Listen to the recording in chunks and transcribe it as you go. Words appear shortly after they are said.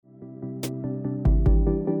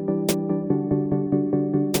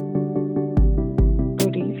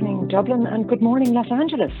Dublin, and good morning, Los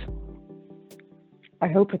Angeles. I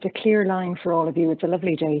hope it's a clear line for all of you. It's a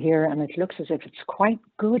lovely day here, and it looks as if it's quite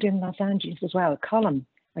good in Los Angeles as well. Colm,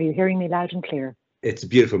 are you hearing me loud and clear? It's a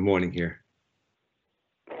beautiful morning here.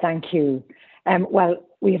 Thank you. Well,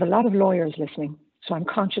 we have a lot of lawyers listening, so I'm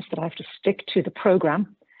conscious that I have to stick to the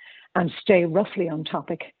programme and stay roughly on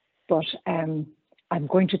topic, but I'm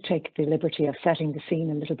going to take the liberty of setting the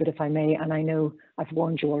scene a little bit, if I may, and I know I've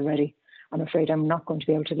warned you already. I'm afraid I'm not going to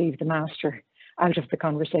be able to leave the master out of the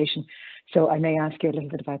conversation, so I may ask you a little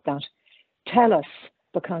bit about that. Tell us,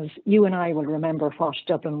 because you and I will remember what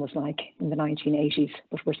Dublin was like in the 1980s,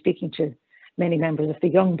 but we're speaking to many members of the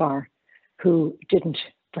young bar who didn't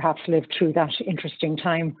perhaps live through that interesting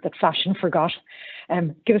time that fashion forgot.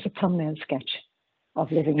 Give us a thumbnail sketch of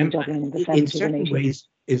living in Dublin in the 70s and 80s.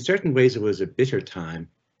 In certain ways, it was a bitter time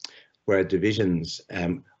where divisions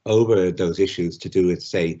over those issues to do with,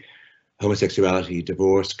 say, homosexuality,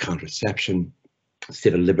 divorce, contraception,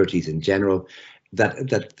 civil liberties in general,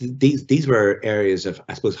 that these were areas of,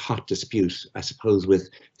 I suppose, hot dispute, I suppose,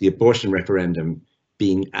 with the abortion referendum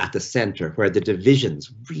being at the centre, where the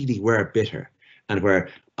divisions really were bitter, and where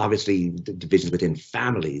obviously the divisions within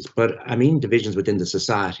families, but I mean divisions within the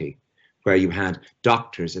society, where you had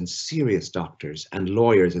doctors and serious doctors and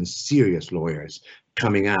lawyers and serious lawyers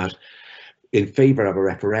coming out in favour of a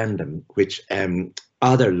referendum which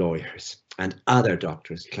other lawyers and other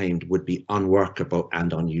doctors claimed would be unworkable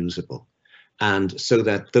and unusable. And so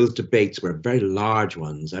that those debates were very large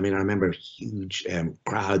ones. I mean, I remember huge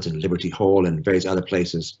crowds in Liberty Hall and various other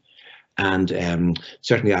places. And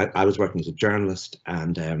certainly I was working as a journalist,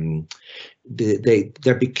 and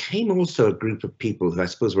there became also a group of people who I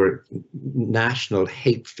suppose were national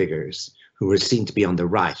hate figures who were seen to be on the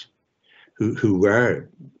right, who were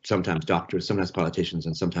sometimes doctors, sometimes politicians,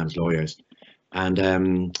 and sometimes lawyers.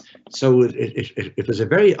 And so it was a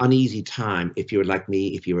very uneasy time if you were like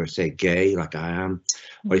me, if you were, say, gay like I am,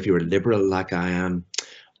 or if you were liberal like I am,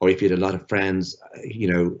 or if you had a lot of friends, you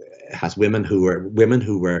know, as women who were,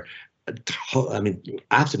 I mean,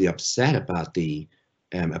 absolutely upset about the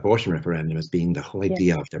abortion referendum as being the whole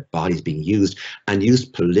idea of their bodies being used, and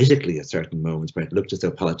used politically at certain moments where it looked as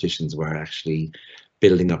though politicians were actually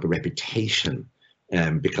building up a reputation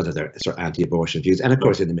because of their sort of anti-abortion views. And of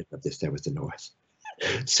course, in the middle of this, there was the North.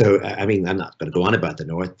 So, I mean, I'm not going to go on about the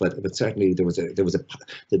North, but certainly the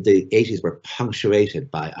 80s were punctuated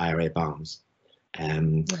by IRA bombs.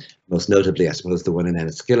 Most notably, I suppose, the one in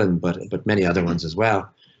Enniskillen, but many other ones as well.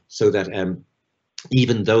 So that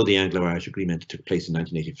even though the Anglo-Irish Agreement took place in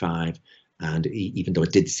 1985, and even though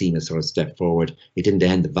it did seem a sort of step forward, it didn't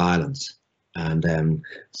end the violence. And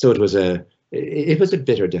so it was a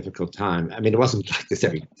bitter, difficult time. I mean, it wasn't like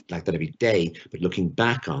that every day, but looking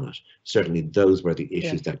back on it, certainly those were the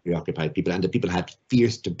issues that preoccupied people, and that people had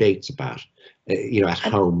fierce debates about, you know, at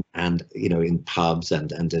home and, you know, in pubs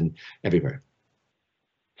and in everywhere.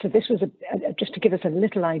 So this was just to give us a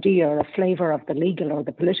little idea or a flavour of the legal or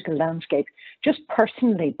the political landscape. Just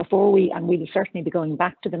personally, before and we'll certainly be going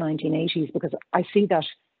back to the 1980s, because I see that,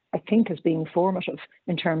 I think, as being formative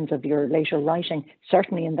in terms of your later writing,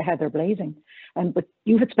 certainly in the Heather Blazing. But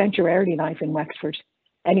you had spent your early life in Wexford.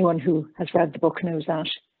 Anyone who has read the book knows that.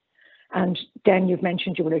 And then you've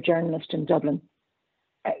mentioned you were a journalist in Dublin.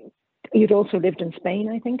 You'd also lived in Spain,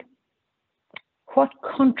 I think. What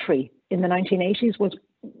country in the 1980s was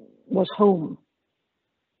home?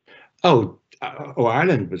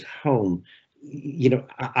 Ireland was home. You know,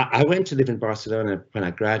 I went to live in Barcelona when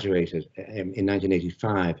I graduated in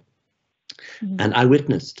 1985, and I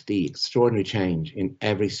witnessed the extraordinary change in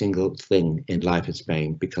every single thing in life in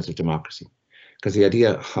Spain because of democracy. Because the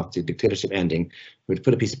idea of the dictatorship ending, we'd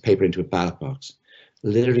put a piece of paper into a ballot box,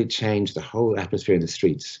 literally changed the whole atmosphere in the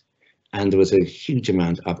streets. And there was a huge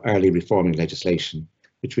amount of early reforming legislation,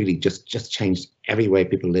 which really just changed every way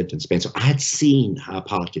people lived in Spain. So I had seen how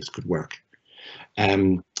politics could work.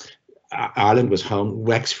 Ireland was home,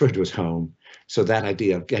 Wexford was home. So that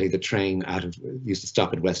idea of getting the train used to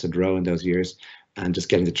stop at Westland Row in those years, and just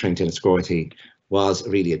getting the train to Enniscorthy was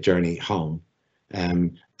really a journey home. I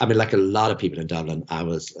mean, like a lot of people in Dublin, I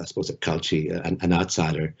was, I suppose, a culture, an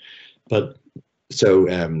outsider. But so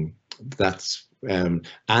that's, and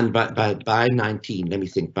by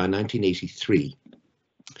 1983,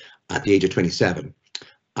 at the age of 27,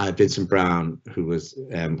 Vincent Brown, who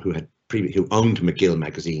owned McGill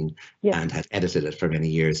magazine and had edited it for many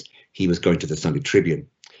years, he was going to the Sunday Tribune,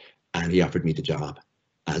 and he offered me the job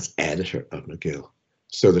as editor of McGill.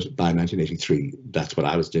 So that by 1983, that's what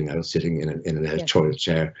I was doing. I was sitting in an editorial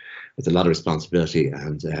chair, with a lot of responsibility.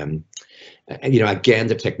 And you know, again,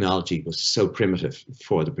 the technology was so primitive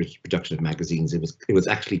for the production of magazines. It was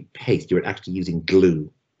actually paste. You were actually using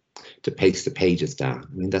glue to paste the pages down.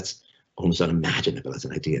 I mean, that's almost unimaginable as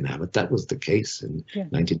an idea now, but that was the case in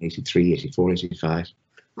 1983, 84, 85.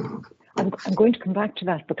 I'm going to come back to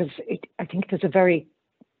that because I think there's a very,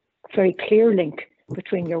 very clear link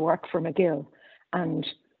between your work for McGill and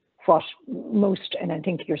what most, and I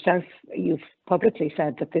think yourself, you've publicly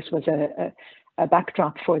said that this was a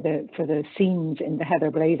backdrop for the scenes in the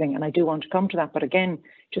Heather Blazing, and I do want to come to that. But again,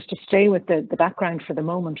 just to stay with the background for the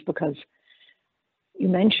moment, because you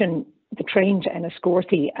mentioned the train to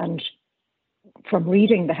Enniscorthy, and from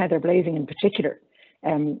reading the Heather Blazing in particular,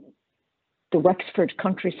 the Wexford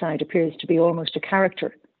countryside appears to be almost a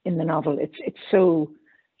character in the novel. It's so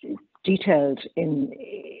detailed and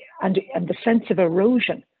the sense of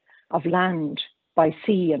erosion of land by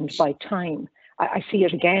sea and by time. I see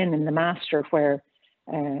it again in The Master, where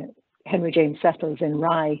Henry James settles in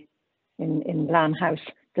Rye, in Blan House.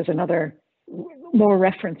 There's more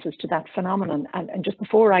references to that phenomenon. And just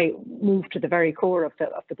before I move to the very core of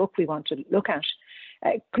the book we want to look at,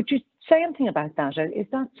 could you say anything about that? Is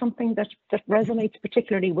that something that resonates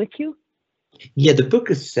particularly with you? Yeah, the book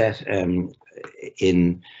is set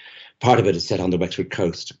part of it is set on the Wexford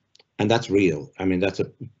coast, and that's real. I mean, that's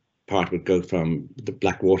a part would go from the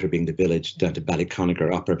Blackwater being the village down to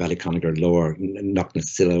Ballyconnegar, Upper Ballyconnegar, Lower,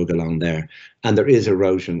 Knocknasillogue along there. And there is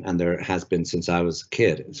erosion, and there has been since I was a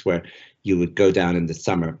kid. It's where you would go down in the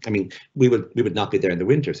summer. I mean, we would not be there in the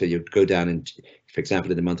winter, so you'd go down in, for example,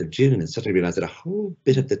 in the month of June, and suddenly realize that a whole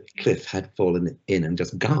bit of the cliff had fallen in and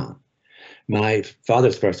just gone. My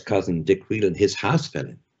father's first cousin, Dick Whelan, his house fell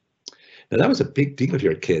in. Now that was a big deal if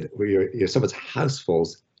you're a kid, where someone's house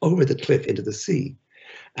falls over the cliff into the sea.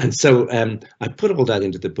 And so I put all that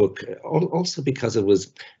into the book, also because it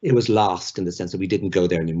was lost in the sense that we didn't go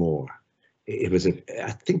there anymore. It was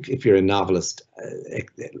I think if you're a novelist,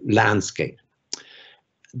 landscape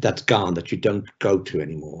that's gone, that you don't go to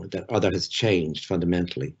anymore, that has changed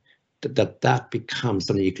fundamentally, that becomes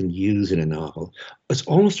something you can use in a novel. It's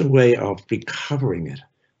almost a way of recovering it,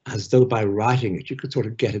 as though by writing it, you could sort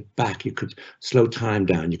of get it back. You could slow time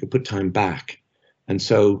down, you could put time back. And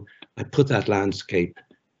so I put that landscape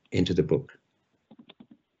into the book.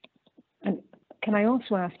 And can I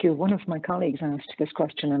also ask you, one of my colleagues asked this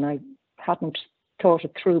question and I hadn't thought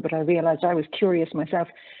it through, but I realized I was curious myself.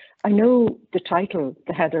 I know the title,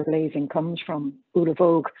 The Heather Blazing, comes from Ulla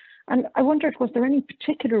Vogue, and I wondered, was there any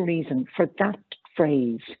particular reason for that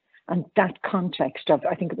phrase and that context of,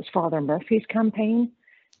 I think it was Father Murphy's campaign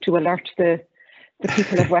to alert the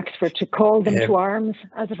people of Wexford to call them to arms,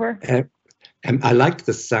 as it were? I liked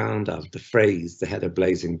the sound of the phrase, the Heather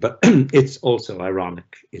Blazing, but it's also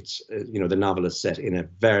ironic. It's, you know, the novel is set in a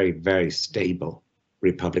very, very stable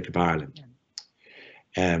Republic of Ireland.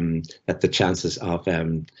 That the chances of,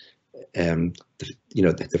 the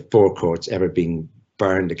forecourts ever being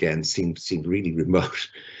burned again seem really remote.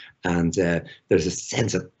 And there's a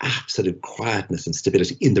sense of absolute quietness and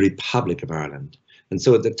stability in the Republic of Ireland. And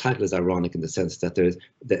so the title is ironic in the sense that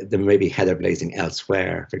there may be Heather Blazing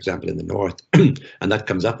elsewhere, for example, in the north, and that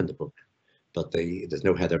comes up in the book. But there's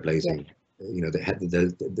no Heather Blazing. Yeah. You know,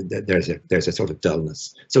 there's a sort of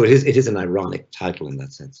dullness. So it is an ironic title in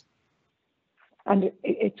that sense. And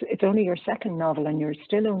it's only your second novel, and you're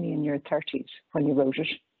still only in your 30s when you wrote it,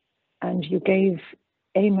 and you gave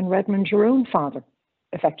Eamon Redmond your own father,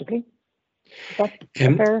 effectively. Is that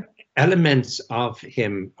fair? Elements of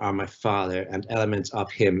him are my father, and elements of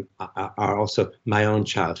him are also my own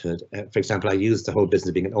childhood. For example, I used the whole business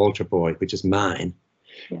of being an altar boy, which is mine.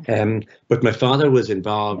 Yeah. But my father was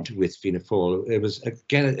involved with Fianna Fáil. It was,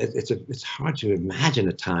 again, it's hard to imagine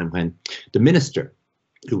a time when the minister,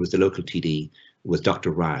 who was the local TD, was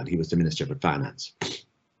Dr. Ryan. He was the Minister for Finance.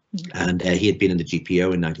 And he had been in the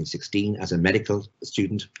GPO in 1916 as a medical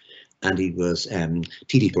student, and he was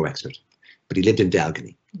TD for Wexford. But he lived in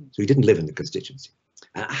Dalgany, so he didn't live in the constituency.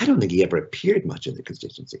 And I don't think he ever appeared much in the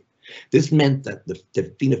constituency. This meant that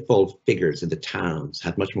the Fianna Fáil figures in the towns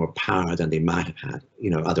had much more power than they might have had, you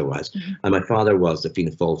know, otherwise. And my father was the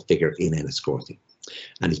Fianna Fáil figure in Enniscorthy.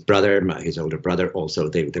 And his brother, his older brother, also,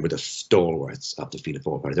 they were the stalwarts of the Fianna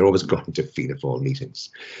Fáil party. They're always going to Fianna Fáil meetings.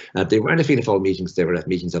 If they weren't at Fianna Fáil meetings, they were at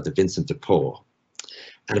meetings of the Vincent de Paul.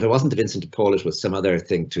 And if it wasn't the Vincent de Paul, it was some other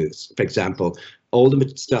thing too. For example, all the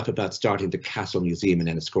stuff about starting the Castle Museum in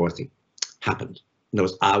Enniscorthy happened.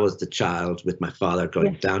 I was the child with my father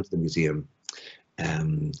going down to the museum.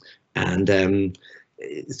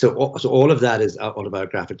 so all of that is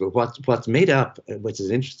autobiographical. What's made up, which is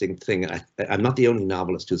an interesting thing, I'm not the only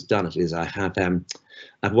novelist who's done it, is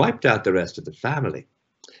I've wiped out the rest of the family,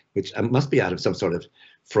 which must be out of some sort of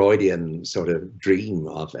Freudian sort of dream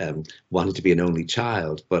of wanting to be an only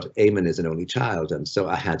child. But Eamon is an only child, and so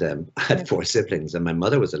I had 4 siblings, and my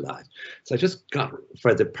mother was alive. So I just got,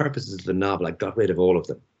 for the purposes of the novel, I got rid of all of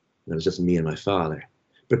them. And it was just me and my father.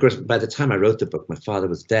 Because by the time I wrote the book, my father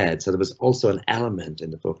was dead. So there was also an element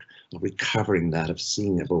in the book of recovering that, of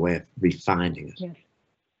seeing it, a way of refining it. Yes.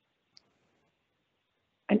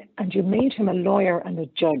 And you made him a lawyer and a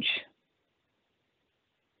judge.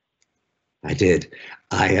 I did.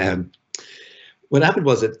 What happened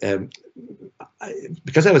was that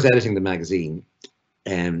because I was editing the magazine,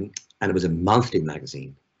 and it was a monthly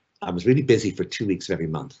magazine, I was really busy for 2 weeks of every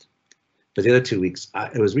month. For the other 2 weeks,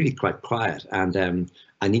 it was really quite quiet, and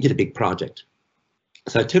I needed a big project.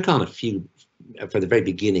 So I took on a few, for the very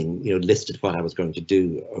beginning, listed what I was going to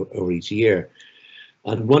do over each year.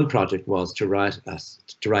 And one project was to write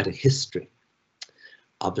a history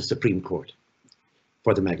of the Supreme Court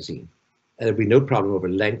for the magazine. There'd be no problem over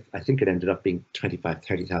length. I think it ended up being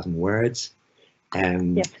 30,000 words.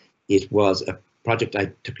 It was a project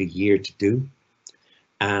I took a year to do.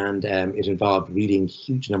 And it involved reading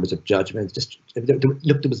huge numbers of judgments.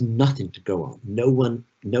 Look, there was nothing to go on. No one,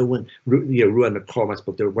 Ruan McCormack's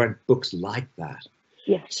book, there weren't books like that.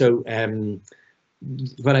 Yes. So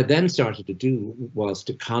what I then started to do was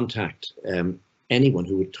to contact anyone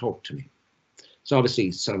who would talk to me. So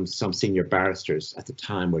obviously some senior barristers at the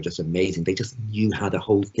time were just amazing. They just knew how the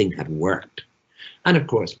whole thing had worked. And of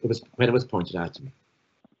course, when it was pointed out to me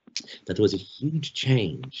that there was a huge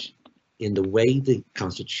change in the way the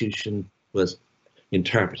Constitution was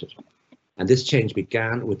interpreted. And this change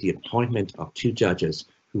began with the appointment of 2 judges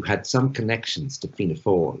who had some connections to Fianna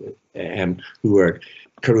Fáil, who were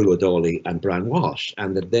Carol O'Dowley and Brian Walsh,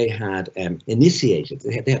 and that they had initiated,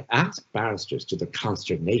 they had asked barristers, to their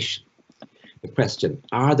consternation, the question,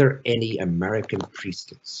 are there any American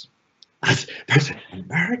precedents?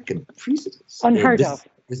 American precedents? Unheard of.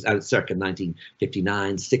 This is circa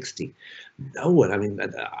 1959, 60. No one, I mean,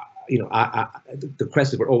 the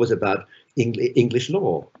questions were always about English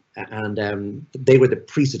law, and they were the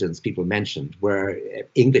precedents people mentioned, were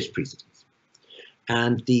English precedents.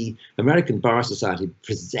 And the American Bar Society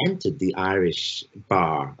presented the Irish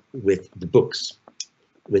bar with the books,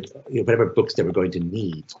 with whatever books they were going to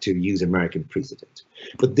need to use American precedent.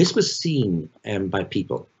 But this was seen by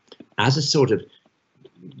people as a sort of,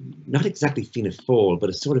 not exactly Fianna Fáil, but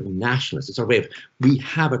a sort of nationalist, a sort of way of, we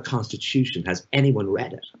have a constitution, has anyone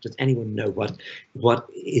read it? Does anyone know what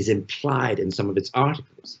is implied in some of its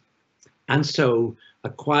articles? And so a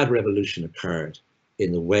quiet revolution occurred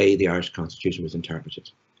in the way the Irish constitution was interpreted,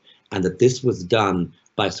 and that this was done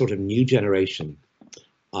by a sort of new generation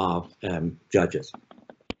of judges.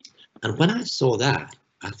 And when I saw that,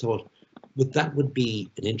 I thought, well, that would be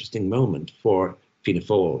an interesting moment for Fianna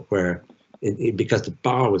Fáil, where because the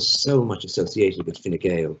bar was so much associated with Fine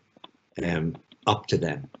Gael up to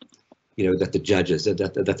then, that the judges,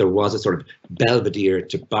 that there was a sort of Belvedere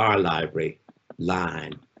to bar library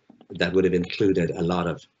line that would have included a lot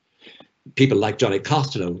of people like Johnny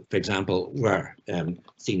Costello, for example, were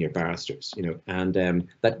senior barristers, and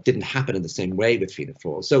that didn't happen in the same way with Fianna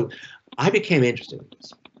Fáil. So I became interested in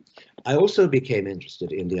this. I also became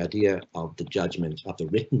interested in the idea of the judgment, of the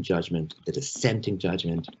written judgment, the dissenting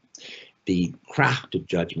judgment, the crafted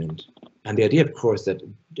judgment, and the idea, of course, that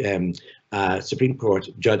Supreme Court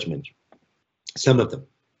judgment, some of them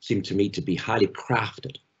seem to me to be highly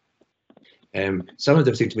crafted. Some of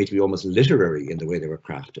them seem to me to be almost literary in the way they were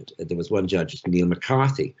crafted. There was one judge, Neil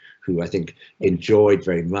McCarthy, who I think enjoyed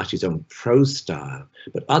very much his own prose style,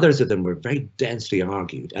 but others of them were very densely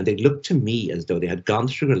argued, and they looked to me as though they had gone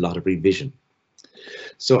through a lot of revision.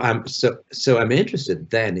 So I'm interested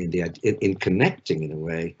then in connecting, in a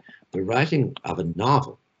way, the writing of a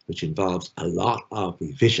novel, which involves a lot of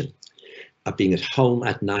revision, of being at home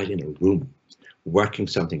at night in a room, working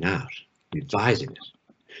something out, revising it.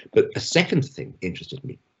 But a second thing interested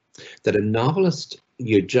me, that a novelist,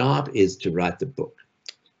 your job is to write the book.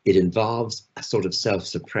 It involves a sort of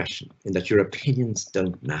self-suppression, in that your opinions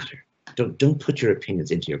don't matter. Don't put your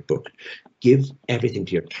opinions into your book. Give everything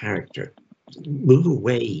to your character. Move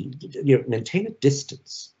away, maintain a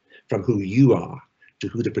distance from who you are to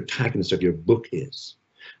who the protagonist of your book is.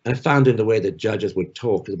 And I found in the way that judges would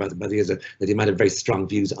talk about that they might have very strong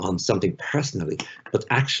views on something personally, but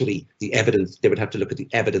actually the evidence, they would have to look at the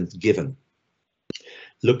evidence given.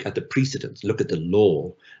 look at the precedents, look at the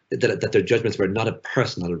law, that their judgments were not a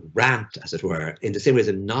personal rant, as it were, in the same way as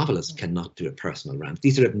a novelist cannot do a personal rant.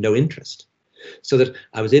 These are of no interest. So that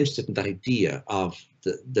I was interested in that idea of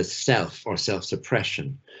the self or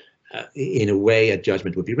self-suppression, in a way a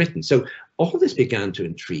judgment would be written. So all this began to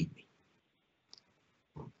intrigue me.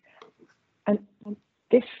 And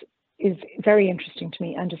this is very interesting to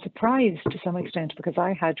me, and a surprise to some extent, because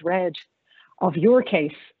I had read of your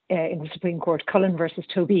case in the Supreme Court, Colm versus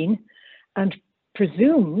Tóibín, and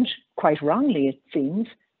presumed, quite wrongly it seems,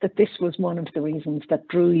 that this was one of the reasons that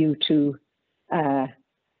drew you to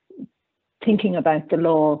thinking about the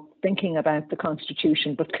law, thinking about the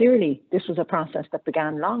Constitution. But clearly this was a process that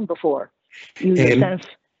began long before you yourself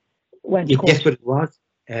went to court. Yes, but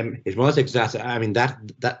it was exactly, I mean,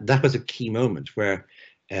 that was a key moment where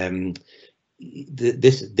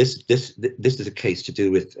this is a case to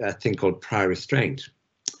do with a thing called prior restraint.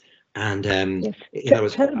 And yes.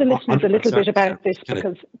 Tell the listeners a little bit about this,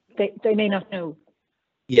 because they may not know.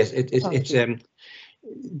 Yes, it's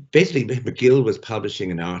basically McGill was publishing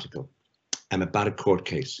an article about a court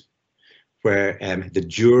case where the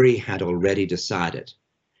jury had already decided,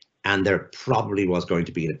 and there probably was going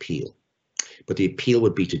to be an appeal, but the appeal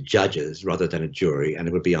would be to judges rather than a jury, and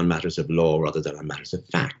it would be on matters of law rather than on matters of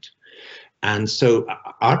fact. And so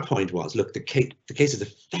our point was, look, the case is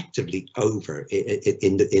effectively over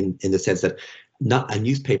in the sense that not a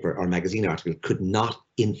newspaper or magazine article could not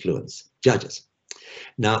influence judges.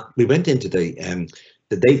 Now, we went into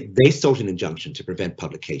they sought an injunction to prevent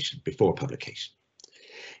publication before publication.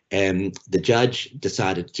 The judge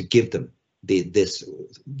decided to give them this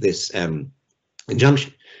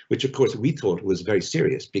injunction, which of course we thought was very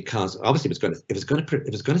serious, because obviously it was going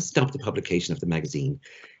to stop the publication of the magazine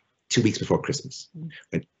 2 weeks before Christmas,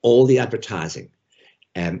 when all the advertising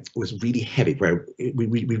was really heavy, where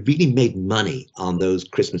we really made money on those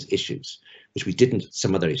Christmas issues, which we didn't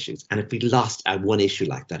some other issues. And if we lost one issue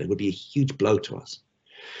like that, it would be a huge blow to us.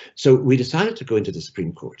 So we decided to go into the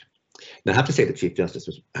Supreme Court. Now, I have to say the Chief Justice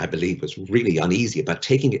I believe, was really uneasy about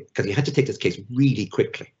taking it, because he had to take this case really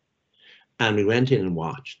quickly. And we went in and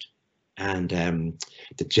watched, and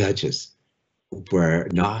the judges were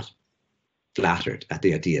not flattered at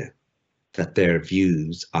the idea that their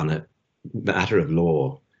views on a matter of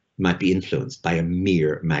law might be influenced by a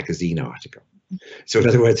mere magazine article. So in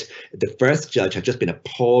other words, the first judge had just been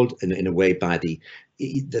appalled in a way by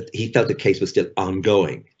that he felt the case was still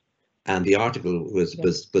ongoing, and the article was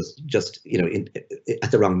just, you know,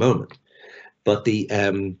 at the wrong moment. But the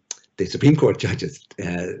Supreme Court judges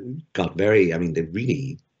got very, I mean, they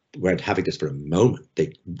really weren't having this for a moment.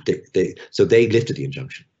 So they lifted the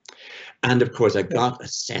injunction. And of course, I got a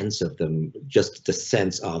sense of them, just the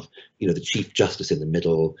sense of, you know, the Chief Justice in the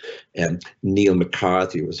middle. Neil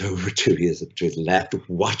McCarthy was over to his left,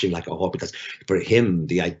 watching like a hawk, because for him,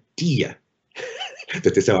 the idea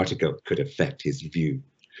that this article could affect his view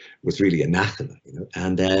was really anathema, you know.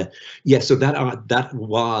 And yeah, so that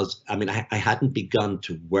was, I mean, I hadn't begun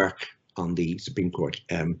to work on the Supreme Court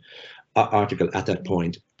article at that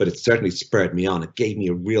point, but it certainly spurred me on. It gave me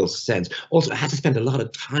a real sense. Also, I had to spend a lot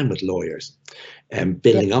of time with lawyers,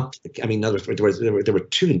 building up. I mean, in other words, there were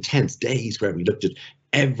 2 intense days where we looked at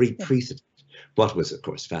every precedent. What was, of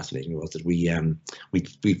course, fascinating was that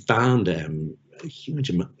we found a huge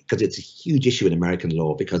amount, because it's a huge issue in American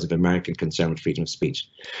law because of American concern with freedom of speech,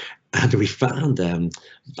 and we found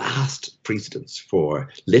vast precedents for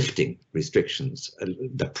lifting restrictions.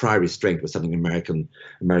 The prior restraint was something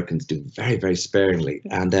Americans do very, very sparingly,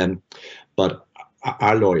 and but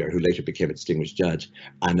our lawyer, who later became a distinguished judge,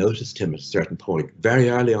 I noticed him at a certain point very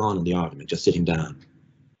early on in the argument just sitting down,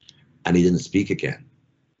 and he didn't speak again.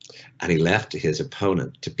 And he left his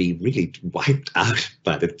opponent to be really wiped out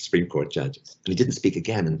by the Supreme Court judges. And he didn't speak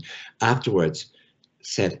again. And afterwards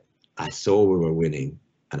said, I saw we were winning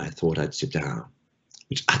and I thought I'd sit down,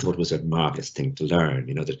 which I thought was a marvelous thing to learn,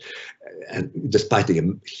 you know, that, and despite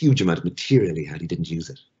the huge amount of material he had, he didn't use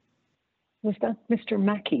it. Was that Mr.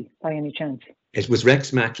 Mackey by any chance? It was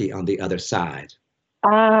Rex Mackey on the other side.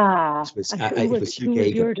 Ah, it was who was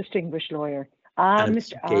your distinguished lawyer? Ah,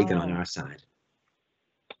 Mr. Gagan on our side.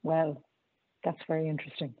 Well, that's very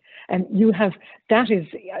interesting. And you have, that's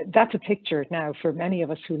a picture now for many of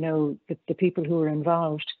us who know the people who are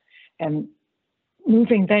involved. And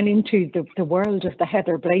moving then into the world of the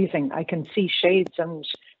heather blazing, I can see shades and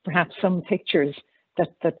perhaps some pictures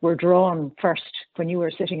that were drawn first when you were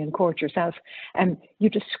sitting in court yourself. And you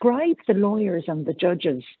describe the lawyers and the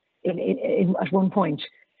judges at one point.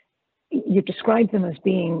 You describe them as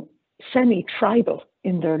being semi-tribal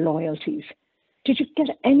in their loyalties. Did you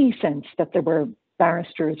get any sense that there were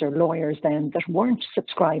barristers or lawyers then that weren't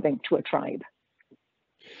subscribing to a tribe?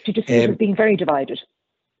 Did you see it as being very divided?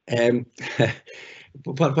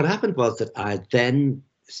 What happened was that I then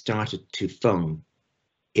started to phone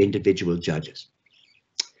individual judges,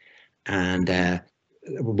 and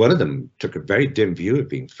one of them took a very dim view of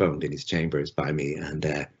being phoned in his chambers by me, and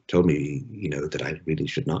told me, that I really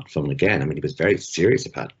should not phone again. I mean, he was very serious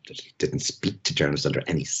about that. He didn't speak to journalists under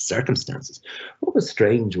any circumstances. What was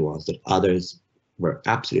strange was that others were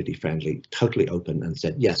absolutely friendly, totally open, and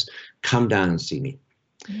said, yes, come down and see me.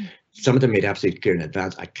 Some of them made absolutely clear in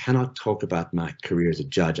advance, I cannot talk about my career as a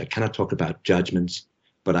judge. I cannot talk about judgments,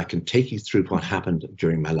 but I can take you through what happened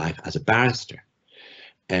during my life as a barrister.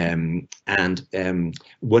 And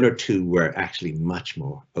one or two were actually much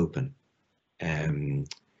more open to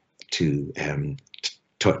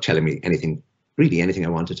telling me anything I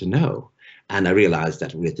wanted to know. And I realized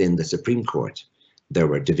that within the Supreme Court, there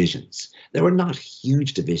were divisions. There were not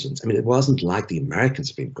huge divisions. I mean, it wasn't like the American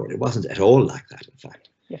Supreme Court. It wasn't at all like that, in fact.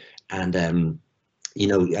 Yeah. And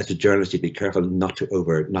as a journalist, you'd be careful not to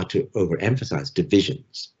overemphasize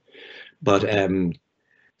divisions. But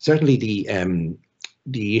certainly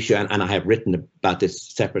the issue, and I have written about this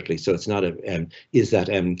separately, so it's not is that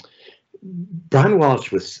Brian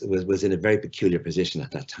Walsh was in a very peculiar position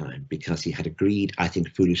at that time, because he had agreed, I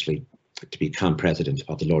think foolishly, to become president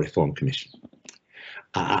of the Law Reform Commission.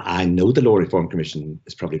 I know the Law Reform Commission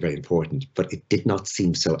is probably very important, but it did not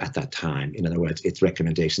seem so at that time. In other words, its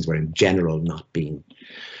recommendations were in general not being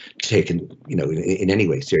taken, in any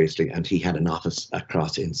way seriously. And he had an office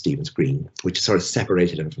across in Stephen's Green, which sort of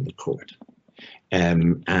separated him from the court.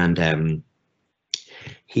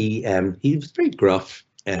 He was very gruff.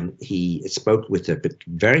 He spoke with a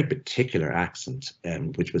very particular accent,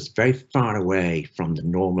 which was very far away from the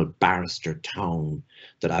normal barrister tone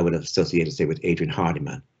that I would have associated, say, with Adrian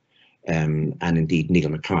Hardiman. And indeed, Neil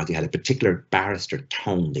McCarthy had a particular barrister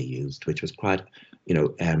tone they used, which was quite,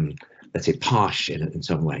 let's say, posh in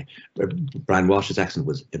some way. Brian Walsh's accent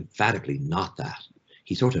was emphatically not that.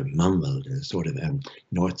 He sort of mumbled a sort of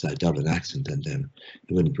north side Dublin accent, and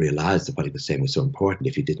he wouldn't realise that what he was saying was so important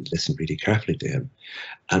if you didn't listen really carefully to him.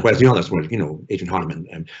 And whereas the others were, Adrian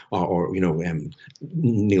Hardiman or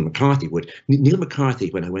Neil McCarthy would. Neil McCarthy,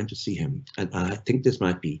 when I went to see him, and I think this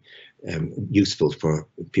might be useful for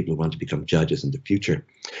people who want to become judges in the future,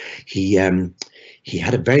 he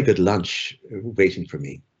had a very good lunch waiting for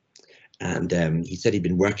me, and he said he'd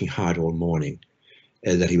been working hard all morning,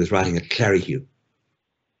 that he was writing a Clerihew.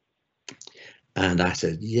 And I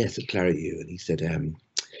said, yes, a Clerihew. And he said,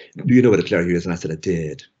 do you know what a Clerihew is? And I said, I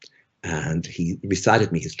did. And he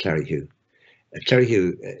recited me his Clerihew. A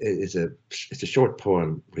Clerihew is it's a short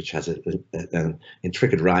poem which has an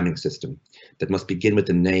intricate rhyming system that must begin with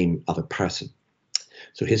the name of a person.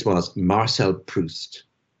 So his was: Marcel Proust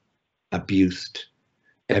abused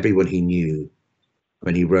everyone he knew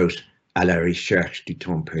when he wrote À la recherche du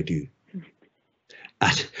temps perdu.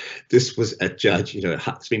 And this was a judge, a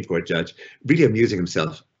Supreme Court judge, really amusing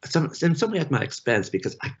himself in some way at my expense,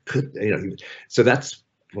 because I could, so that's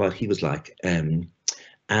what he was like. And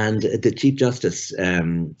the Chief Justice,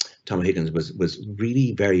 Tom Higgins, was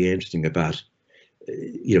really very interesting about,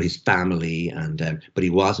 his family, but he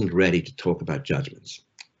wasn't ready to talk about judgments.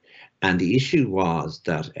 And the issue was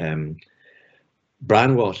that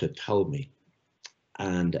Brian Walsh had told me,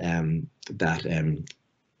 and that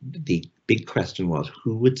the big question was,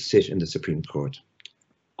 who would sit in the Supreme Court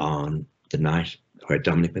on the night where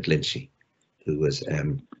Dominic McGlinchey, who was,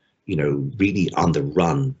 really on the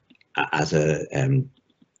run as a,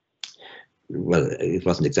 well, it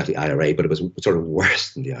wasn't exactly IRA, but it was sort of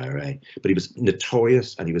worse than the IRA. But he was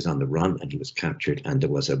notorious, and he was on the run, and he was captured, and there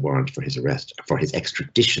was a warrant for his arrest, for his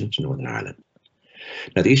extradition to Northern Ireland.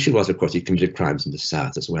 Now, the issue was, of course, he committed crimes in the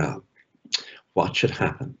South as well. What should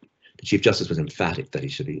happen? The Chief Justice was emphatic that he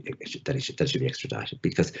should be extradited,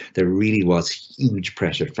 because there really was huge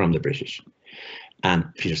pressure from the British, and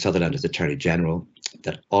Peter Sutherland as Attorney General,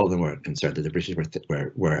 that all of them were concerned that the British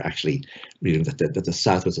were actually reading that the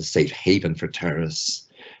South was a safe haven for terrorists.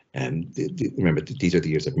 And remember, these are the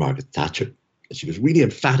years of Margaret Thatcher. She was really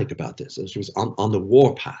emphatic about this. So she was on the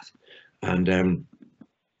war path, and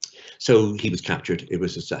so he was captured. It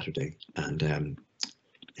was a Saturday, and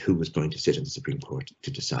who was going to sit in the Supreme Court to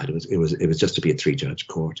decide? It was just to be a 3-judge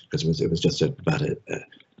court, because it was just about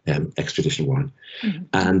an extradition warrant. Mm-hmm.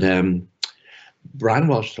 And Brian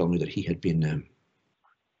Walsh told me that he had been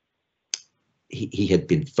he had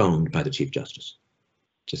been phoned by the Chief Justice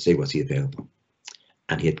to say, was he available,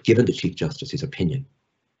 and he had given the Chief Justice his opinion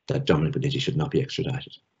that Dominic McGlinchey should not be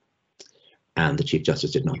extradited, and the Chief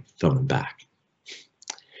Justice did not phone him back.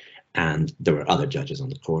 And there were other judges on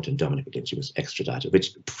the court, and Dominic McGlinchey was extradited,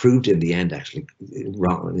 which proved in the end actually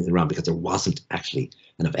wrong because there wasn't actually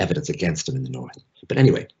enough evidence against him in the north. But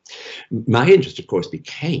anyway, my interest, of course,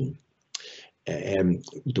 became there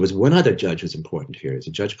was one other judge who's important here. It's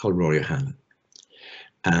a judge called Rory O'Hanlon,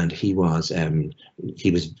 and he was very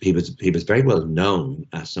well known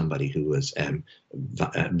as somebody who was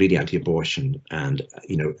really anti-abortion and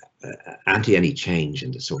anti any change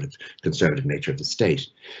in the sort of conservative nature of the state.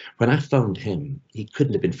 When I phoned him, he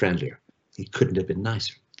couldn't have been friendlier. He couldn't have been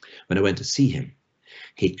nicer. When I went to see him,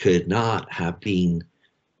 he could not have been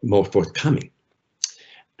more forthcoming.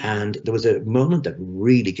 And there was a moment that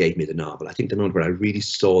really gave me the novel. I think the moment where I really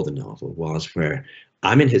saw the novel was where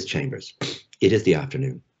I'm in his chambers. It is the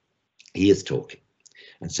afternoon. He is talking.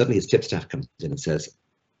 And suddenly his tipstaff comes in and says,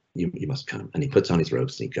 you must come. And he puts on his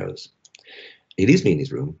robes and he goes. He leaves me in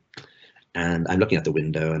his room. And I'm looking out the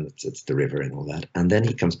window and it's the river and all that. And then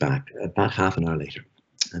he comes back about half an hour later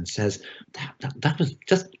and says, that was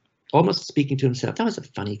just almost speaking to himself. That was a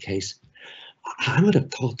funny case. I would have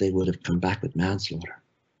thought they would have come back with manslaughter.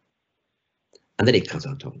 And then he comes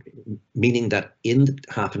on talking to me, meaning that in the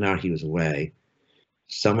half an hour he was away,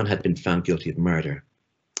 someone had been found guilty of murder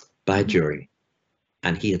by a jury,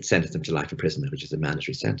 and he had sentenced them to life imprisonment, which is a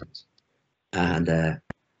mandatory sentence. And I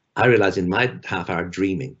realized in my half-hour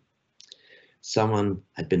dreaming, someone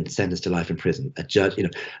had been sentenced to life in prison. A judge,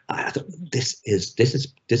 I thought this is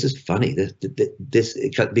funny. This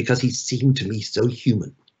because he seemed to me so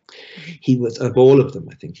human. He was, of all of them,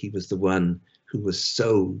 I think he was the one who was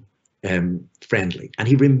so friendly, and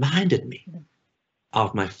he reminded me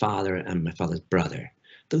of my father and my father's brother,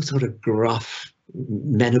 those sort of gruff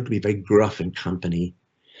men who could be very gruff in company,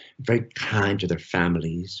 very kind to their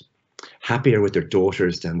families, happier with their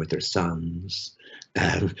daughters than with their sons.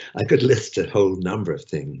 I could list a whole number of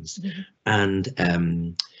things, and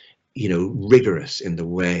rigorous in the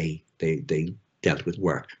way they dealt with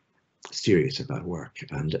work, serious about work,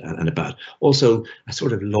 and about also a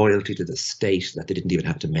sort of loyalty to the state that they didn't even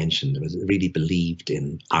have to mention. It was really believed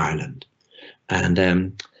in Ireland. And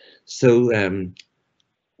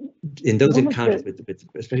in those encounters,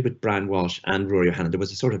 especially with Brian Walsh and Rory O'Hanlon, there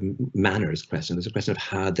was a sort of manners question. There's a question of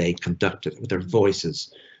how they conducted, with their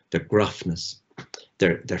voices, their gruffness,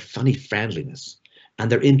 their funny friendliness,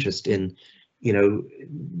 and their interest in,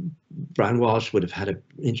 Brian Walsh would have had an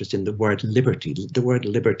interest in the word liberty. The word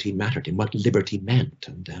liberty mattered in what liberty meant.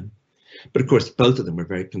 But of course, both of them were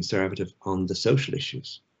very conservative on the social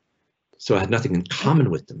issues. So I had nothing in common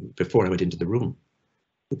with them before I went into the room.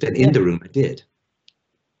 But then in the room, I did.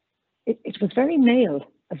 It was very male,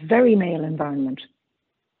 a very male environment.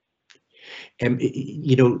 Do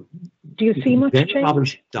you see much change?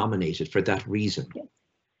 Robbins dominated for that reason,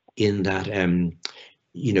 in that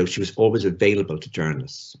she was always available to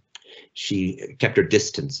journalists. She kept her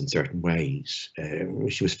distance in certain ways.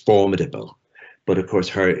 She was formidable, but of course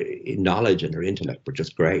her knowledge and her intellect were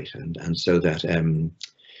just great, and so that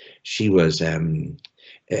she was. The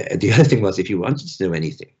other thing was, if you wanted to know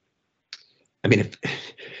anything, I mean,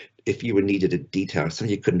 if you were needed a detail,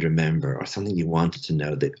 something you couldn't remember, or something you wanted to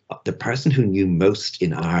know, that the person who knew most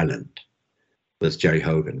in Ireland was Jared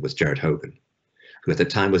Hogan, who at the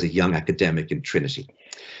time was a young academic in Trinity.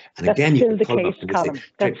 And that's again, still the case, Colm.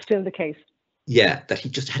 That's still the case. Yeah, that he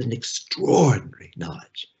just had an extraordinary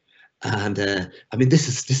knowledge. And I mean, this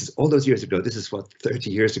is all those years ago. This is what,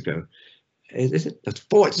 30 years ago. Is it?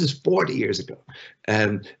 This is 40 years ago.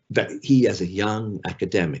 That he, as a young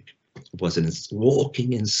academic, was a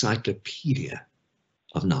walking encyclopedia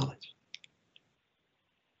of knowledge.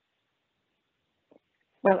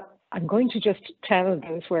 Well, I'm going to just tell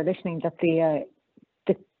those who are listening that the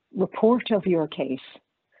report of your case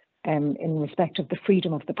in respect of the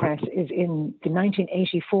freedom of the press is in the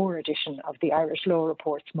 1984 edition of the Irish Law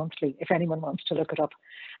Reports Monthly, if anyone wants to look it up.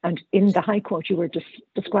 And in the High Court, you were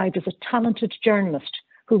described as a talented journalist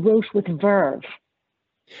who wrote with verve.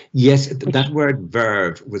 Yes, that word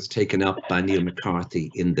verve was taken up by Neil McCarthy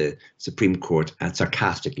in the Supreme Court, and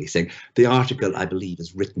sarcastically saying, the article, I believe,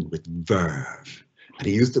 is written with verve. And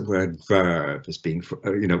he used the word verve as being,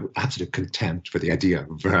 absolute contempt for the idea of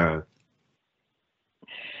verve.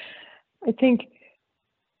 I think,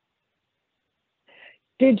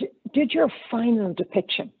 did your final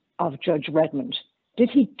depiction of Judge Redmond,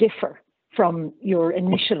 did he differ from your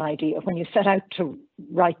initial idea of when you set out to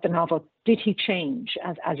write the novel? Did he change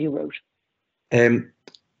as you wrote?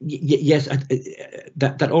 Yes,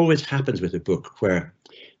 that always happens with a book, where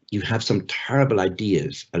you have some terrible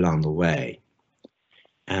ideas along the way.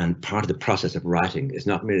 And part of the process of writing is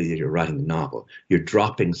not merely that you're writing the novel, you're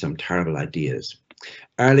dropping some terrible ideas.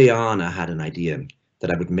 Early on, I had an idea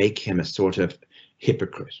that I would make him a sort of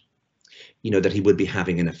hypocrite. You know, that he would be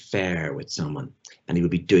having an affair with someone, and he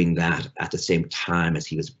would be doing that at the same time as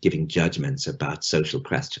he was giving judgments about social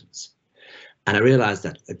questions. And I realized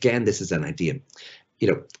that, again, this is an idea, you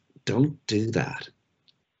know, don't do that.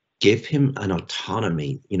 Give him an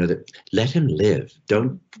autonomy, you know, that let him live.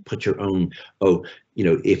 Don't put your own, oh, you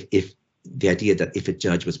know, if the idea that if a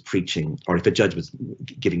judge was preaching, or if a judge was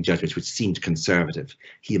giving judgments which seemed conservative,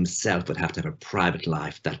 he himself would have to have a private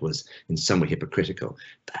life that was in some way hypocritical.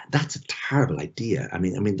 That's a terrible idea. I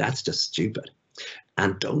mean, that's just stupid.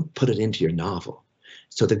 And don't put it into your novel.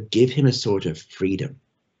 So to give him a sort of freedom.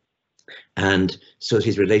 And so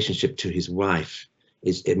his relationship to his wife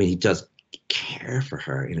is, I mean, he does care for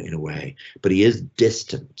her in a way, but he is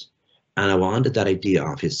distant. And I wanted that idea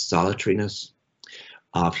of his solitariness,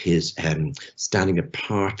 of his standing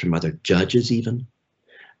apart from other judges even,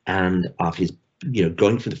 and of his, you know,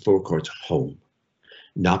 going from the forecourts home,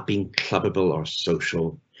 not being clubbable or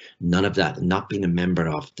social, none of that, not being a member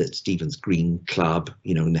of the Stephen's Green Club,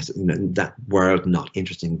 you know, that world, not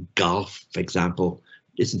interesting. Golf, for example,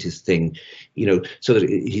 isn't his thing, you know, so that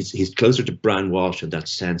he's closer to Brian Walsh in that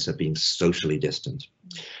sense of being socially distant.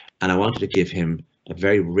 And I wanted to give him a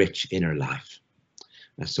very rich inner life,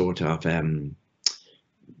 a sort of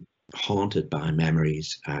haunted by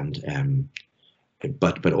memories, and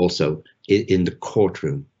but also in the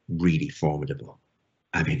courtroom really formidable.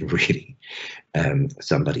 I mean, really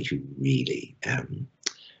somebody who really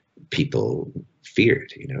people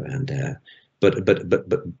feared, you know, and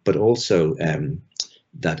but also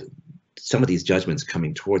that some of these judgments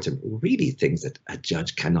coming towards him really things that a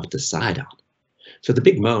judge cannot decide on. So the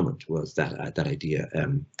big moment was that that idea.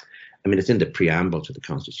 I mean, it's in the preamble to the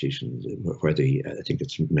Constitution where I think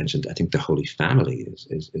it's mentioned. I think the Holy Family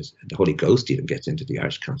is the Holy Ghost even gets into the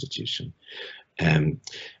Irish Constitution.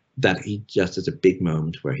 That he just is a big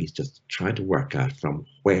moment where he's just trying to work out from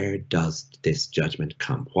where does this judgment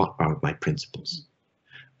come? What are my principles?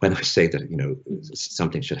 When I say that, you know,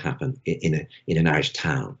 something should happen in an Irish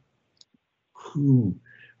town,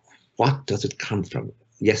 what does it come from?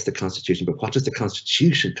 Yes, the Constitution, but what does the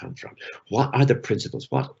Constitution come from? What are the principles?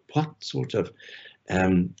 What sort of, I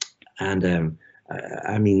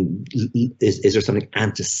mean, is there something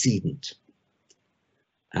antecedent?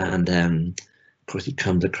 And of course, he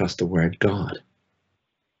comes across the word God,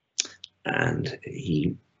 and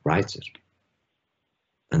he writes it,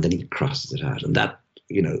 and then he crosses it out. And that,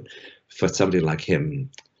 you know, for somebody like him,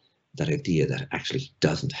 that idea that actually he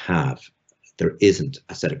doesn't have, there isn't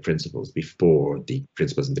a set of principles before the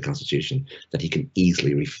principles in the Constitution that he can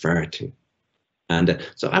easily refer to. And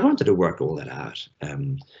so I wanted to work all that out.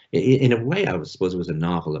 In a way, I suppose it was a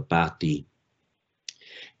novel about the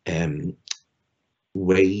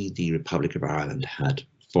way the Republic of Ireland had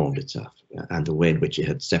formed itself and the way in which it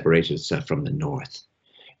had separated itself from the North.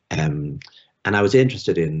 And I was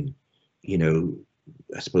interested in, you know,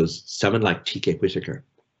 I suppose someone like T.K. Whitaker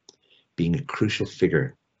being a crucial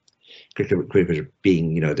figure,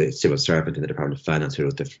 being, you know, the civil servant in the Department of Finance who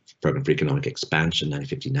wrote the Program for Economic Expansion in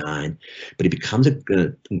 1959, but he becomes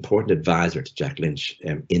an important advisor to Jack Lynch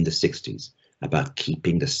in the 60s about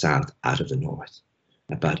keeping the South out of the North,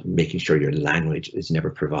 about making sure your language is never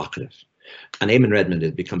provocative. And Eamon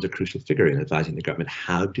Redmond becomes a crucial figure in advising the government.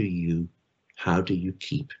 How do you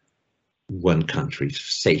keep one country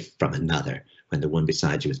safe from another when the one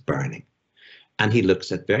beside you is burning? And he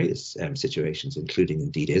looks at various situations, including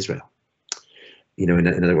indeed Israel. You know,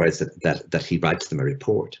 in other words, that he writes them a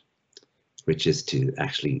report, which is to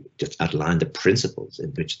actually just outline the principles in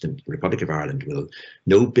which the Republic of Ireland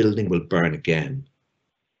no building will burn again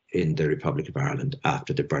in the Republic of Ireland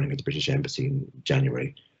after the burning of the British Embassy in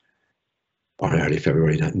January or early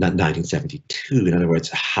February 1972. In other words,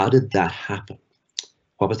 how did that happen?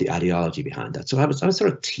 What was the ideology behind that? So I was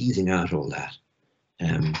sort of teasing out all that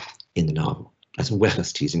in the novel, as well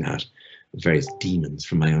as teasing out various demons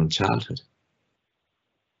from my own childhood.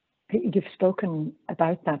 You've spoken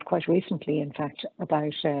about that quite recently, in fact,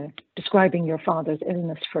 about describing your father's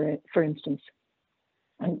illness, for instance.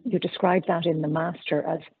 And you described that in The Master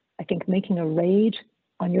as, I think, making a raid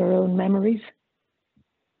on your own memories.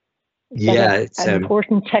 Yeah, it's an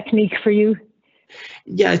important technique for you.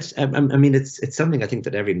 Yeah, it's. I mean, it's something I think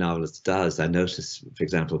that every novelist does. I notice, for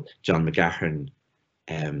example, John McGahern,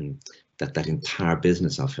 that entire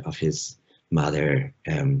business of his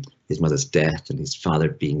mother's death and his father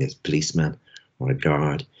being a policeman or a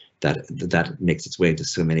guard, that makes its way into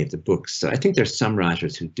so many of the books. So I think there's some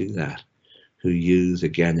writers who do that, who use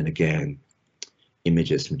again and again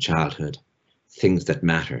images from childhood, things that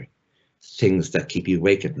matter, things that keep you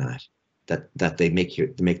awake at night, that they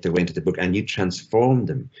make their way into the book, and you transform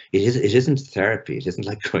them. It isn't therapy. It isn't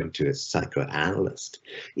like going to a psychoanalyst.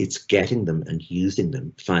 It's getting them and using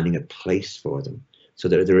them, finding a place for them. So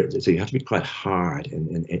so you have to be quite hard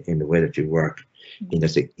in the way that you work. In that,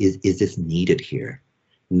 say, is this needed here?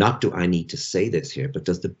 Not do I need to say this here, but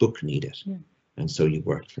does the book need it? Yeah. And so you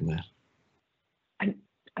work from that.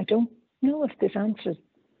 I don't know if this answers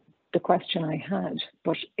the question I had,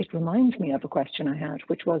 but it reminds me of a question I had,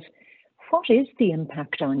 which was, what is the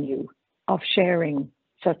impact on you of sharing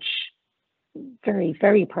such very,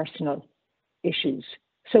 very personal issues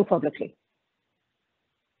so publicly?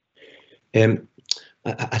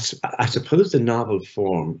 I suppose the novel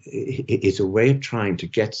form is a way of trying to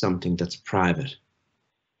get something that's private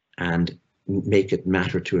and make it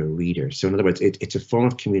matter to a reader. So in other words, it's a form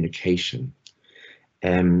of communication.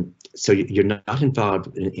 So you're not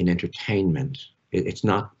involved in entertainment. It's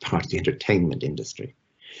not part of the entertainment industry.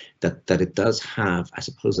 That it does have, I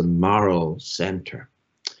suppose, a moral center,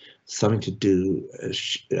 something to do,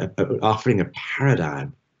 offering a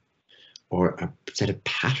paradigm or a set of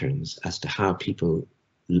patterns as to how people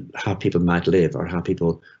might live or how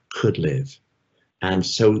people could live. And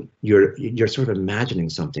so you're sort of imagining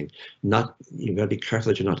something. You've got to be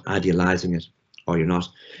careful that you're not idealizing it, or you're not,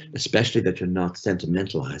 especially that you're not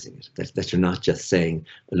sentimentalizing it, that you're not just saying,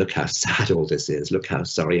 look how sad all this is, look how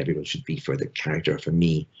sorry everyone should be for the character or for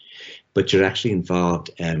me, but you're actually involved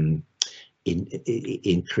in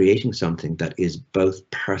creating something that is both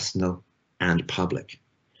personal and public,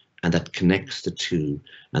 and that connects the two,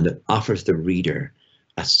 and that offers the reader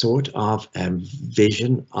a sort of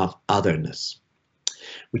vision of otherness,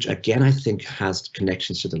 which again I think has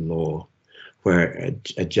connections to the law, where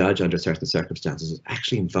a judge under certain circumstances is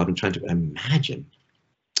actually involved in trying to imagine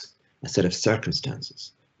a set of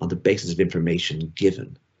circumstances on the basis of information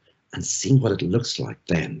given and seeing what it looks like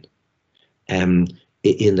then. In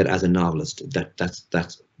that, as a novelist,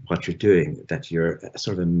 that's what you're doing, that you're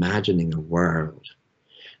sort of imagining a world.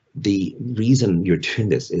 The reason you're doing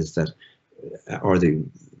this is that, or the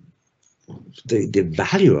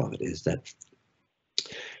value of it is that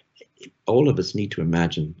all of us need to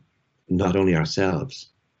imagine not only ourselves,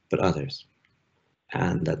 but others.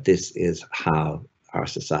 And that this is how our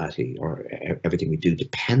society or everything we do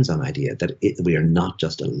depends on the idea that we are not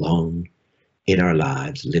just alone in our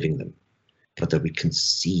lives living them, but that we can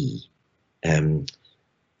see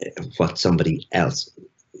what somebody else,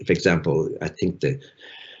 for example, I think the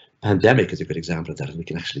pandemic is a good example of that, and we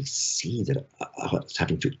can actually see that what's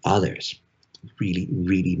happening to others really,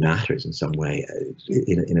 really matters in some way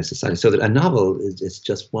in a society. So that a novel is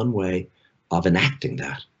just one way of enacting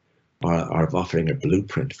that, or of offering a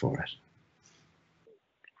blueprint for it.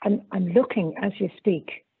 I'm looking, as you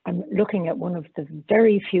speak, I'm looking at one of the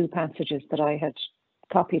very few passages that I had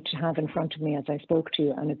copied to have in front of me as I spoke to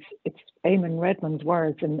you, and it's Eamon Redmond's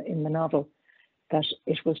words in the novel, that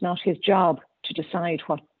it was not his job to decide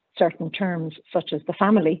what certain terms, such as the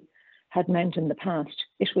family, had meant in the past.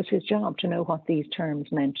 It was his job to know what these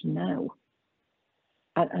terms meant now.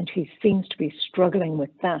 And he seems to be struggling with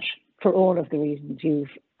that for all of the reasons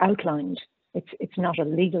you've outlined. It's not a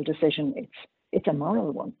legal decision, it's a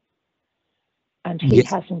moral one. And he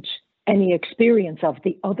hasn't any experience of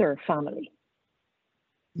the other family.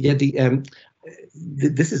 Yeah,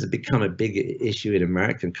 this has become a big issue in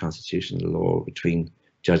American constitutional law between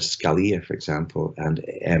Judge Scalia, for example,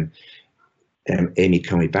 and Amy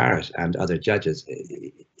Coney Barrett and other judges.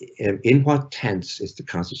 In what tense is the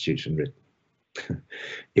Constitution written?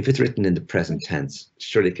 If it's written in the present tense,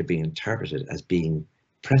 surely it could be interpreted as being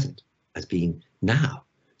present, as being now,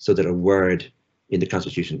 so that a word in the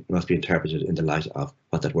Constitution must be interpreted in the light of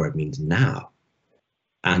what that word means now.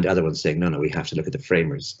 And other ones saying, no, we have to look at the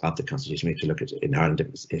framers of the Constitution. We have to look at, in Ireland,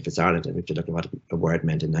 if it's Ireland, we have to look at what a word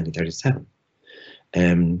meant in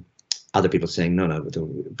 1937. Other people saying, no,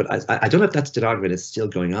 but I don't know if that still argument is still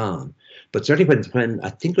going on. But certainly when I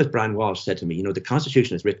think it was Brian Walsh said to me, the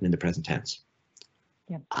Constitution is written in the present tense.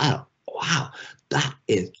 Yeah. Oh, wow, that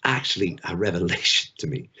is actually a revelation to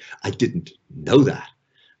me. I didn't know that.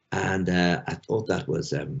 And I thought that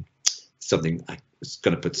was something I was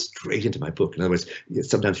going to put straight into my book. In other words,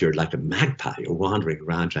 sometimes you're like a magpie, you're wandering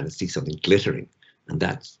around trying to see something glittering. And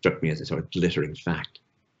that struck me as a sort of glittering fact.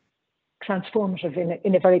 Transformative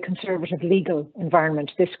in a very conservative legal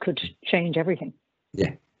environment. This could change everything.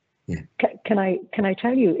 Yeah. Can I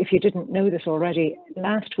tell you, if you didn't know this already,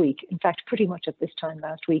 last week, in fact, pretty much at this time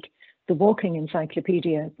last week, the walking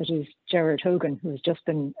encyclopedia, that is Gerard Hogan, who has just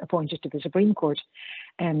been appointed to the Supreme Court,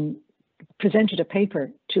 presented a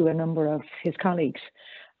paper to a number of his colleagues,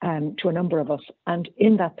 to a number of us. And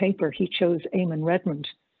in that paper, he chose Eamon Redmond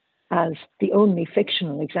as the only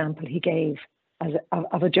fictional example he gave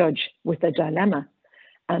of a judge with a dilemma.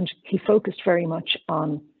 And he focused very much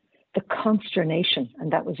on the consternation,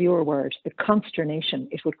 and that was your word, the consternation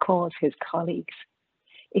it would cause his colleagues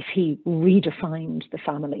if he redefined the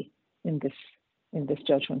family in this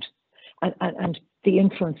judgment, and the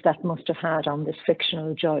influence that must have had on this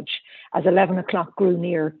fictional judge. As 11 o'clock grew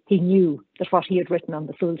near, he knew that what he had written on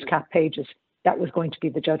the foolscap pages, that was going to be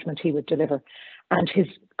the judgment he would deliver, and his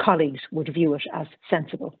colleagues would view it as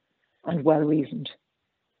sensible and well-reasoned.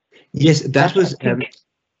 Yes, that was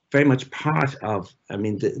very much part of, I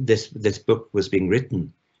mean, this book was being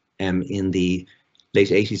written in the late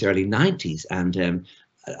 80s, early 90s, and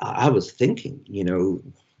I was thinking, you know,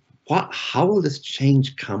 how will this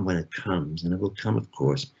change come when it comes? And it will come, of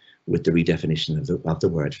course, with the redefinition of the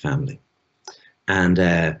word family. And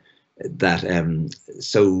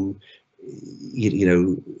so, you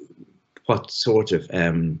know, what sort of,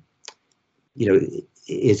 you know,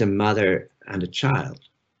 is a mother and a child,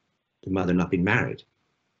 the mother not being married?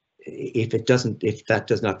 If that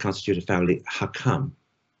does not constitute a family, how come?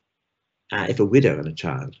 If a widow and a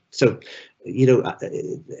child. So, you know,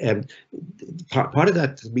 part of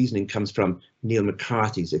that reasoning comes from Neil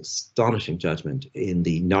McCarthy's astonishing judgment in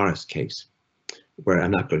the Norris case, where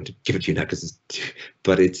I'm not going to give it to you now,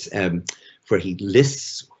 but it's where he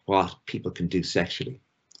lists what people can do sexually,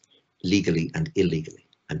 legally and illegally,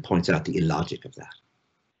 and points out the illogic of that.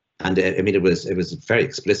 And I mean, it was very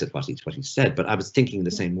explicit what he said, but I was thinking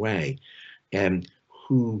the same way.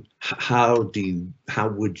 How would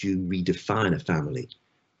you redefine a family?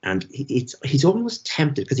 And he's always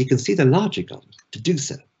tempted, because he can see the logic of it, to do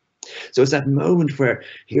so. So it's that moment where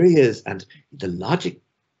here he is, and the logic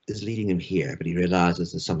is leading him here, but he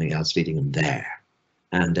realizes there's something else leading him there.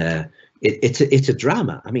 And it's a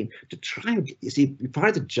drama. I mean, to try and, you see, part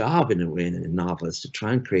of the job in a novel is to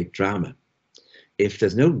try and create drama. If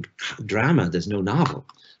there's no drama, there's no novel.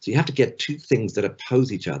 So you have to get two things that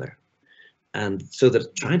oppose each other. And so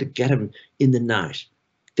that trying to get him in the night,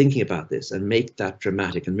 thinking about this and make that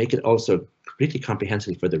dramatic and make it also completely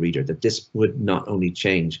comprehensible for the reader, that this would not only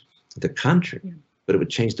change the country, but it would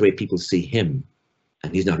change the way people see him.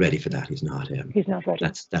 And he's not ready for that. He's not him. He's not ready.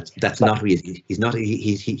 That's not who he is. He's not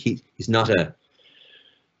a,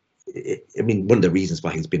 I mean, one of the reasons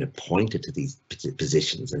why he's been appointed to these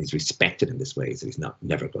positions and he's respected in this way is that he's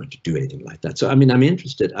never going to do anything like that. So, I mean, I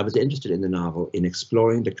was interested in the novel in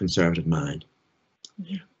exploring the conservative mind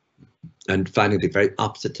and finding the very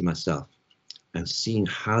opposite to myself and seeing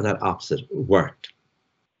how that opposite worked,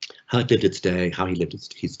 how it lived its day, how he lived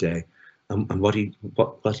his day, and what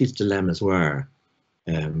his dilemmas were.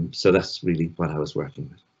 So that's really what I was working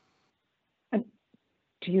with. And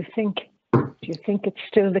do you think it's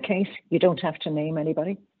still the case, you don't have to name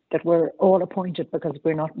anybody, that we're all appointed because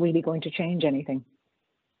we're not really going to change anything?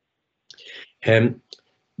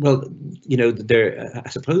 Well, you know, I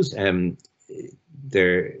suppose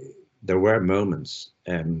there were moments,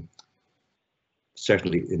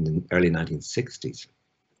 certainly in the early 1960s,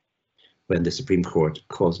 when the Supreme Court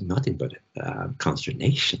caused nothing but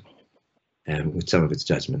consternation with some of its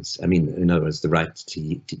judgments. I mean, in other words, the right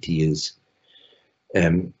to use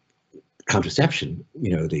contraception,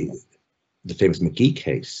 you know, the famous McGee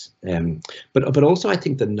case, but also I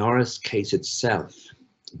think the Norris case itself,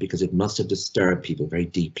 because it must have disturbed people very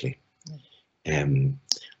deeply,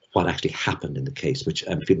 what actually happened in the case, which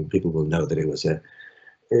people will know that it was a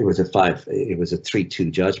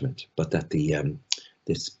 3-2 judgment, but that the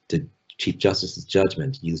Chief Justice's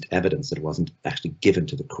judgment used evidence that wasn't actually given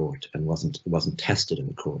to the court and wasn't tested in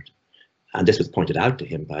the court, and this was pointed out to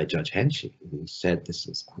him by Judge Henchy, who said this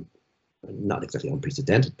was not exactly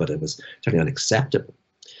unprecedented, but it was certainly unacceptable.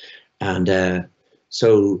 And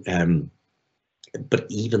but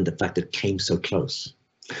even the fact that it came so close,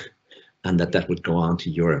 and that would go on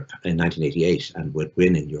to Europe in 1988 and would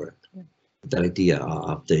win in Europe, that idea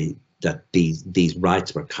of that these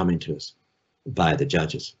rights were coming to us via the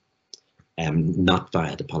judges, not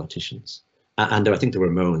via the politicians. And I think there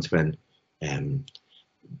were moments when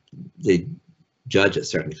the judges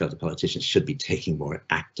certainly felt the politicians should be taking more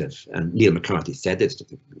active, and Neil McCarthy said this,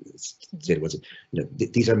 said it was, you know,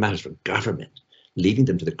 these are matters for government. Leaving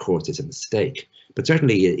them to the courts is a mistake. But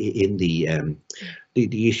certainly in the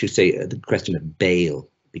issue, say, the question of bail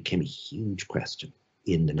became a huge question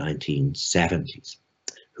in the 1970s.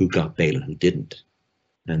 Who got bail and who didn't?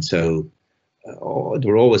 And so they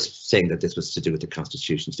were always saying that this was to do with the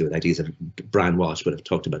Constitution, to do with ideas of, Brian Walsh would have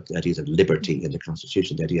talked about the ideas of liberty in the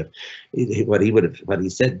Constitution, the idea of what he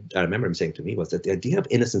said, I remember him saying to me, was that the idea of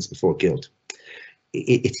innocence before guilt,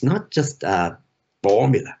 it's not just a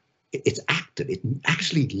formula, it's active. It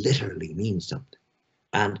actually literally means something.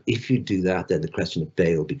 And if you do that, then the question of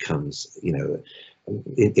bail becomes, you know,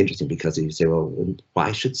 interesting, because you say, well,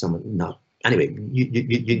 why should someone not? Anyway,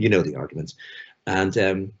 you know the arguments.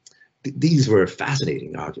 And these were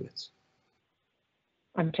fascinating arguments.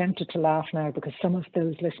 I'm tempted to laugh now, because some of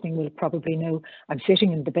those listening will probably know I'm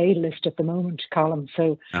sitting in the bail list at the moment, Colm.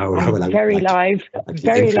 So I'm very live to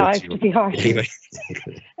the argument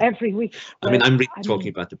every week. I mean, I'm really talking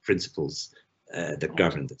about the principles that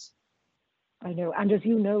govern this. I know, and as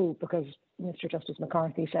you know, because Mr. Justice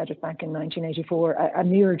McCarthy said it back in 1984, a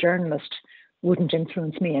mere journalist wouldn't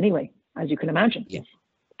influence me anyway, as you can imagine. Yeah.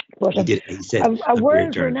 But he said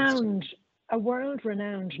a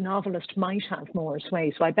world-renowned novelist might have more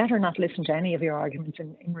sway, so I better not listen to any of your arguments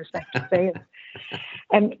in respect to bail.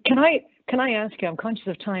 Can I ask you? I'm conscious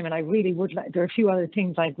of time, and I really would like. There are a few other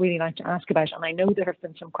things I'd really like to ask about, and I know there have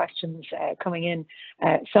been some questions coming in,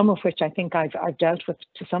 some of which I think I've dealt with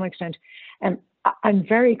to some extent. I'm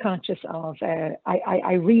very conscious of.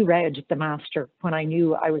 I reread The Master when I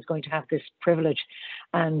knew I was going to have this privilege,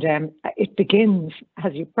 and it begins,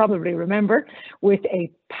 as you probably remember, with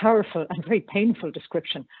a powerful and very painful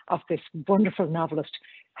description of this wonderful novelist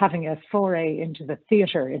having a foray into the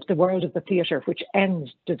theatre, into the world of the theatre, which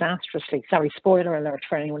ends disastrously. Sorry, spoiler alert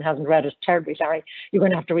for anyone who hasn't read it. Terribly sorry. You're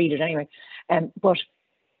going to have to read it anyway. But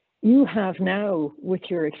you have now, with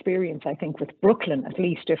your experience, I think, with Brooklyn, at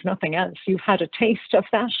least, if nothing else, you've had a taste of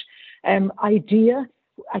that idea.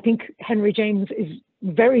 I think Henry James is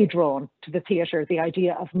very drawn to the theatre, the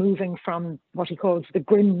idea of moving from what he calls the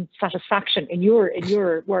grim satisfaction, in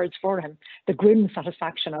your words for him, the grim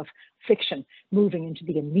satisfaction of fiction, moving into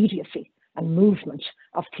the immediacy and movement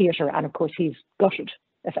of theatre. And of course, he's gutted,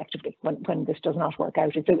 effectively, when this does not work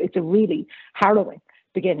out. It's a really harrowing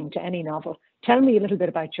beginning to any novel. Tell me a little bit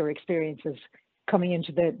about your experiences coming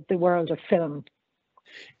into the world of film.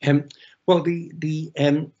 Well,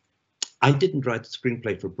 I didn't write the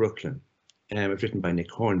screenplay for Brooklyn. It was written by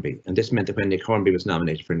Nick Hornby, and this meant that when Nick Hornby was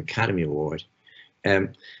nominated for an Academy Award,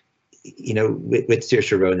 you know, with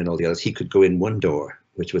Saoirse Ronan and all the others, he could go in one door,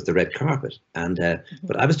 which was the red carpet, and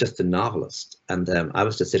but I was just a novelist, and I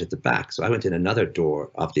was to sit at the back, so I went in another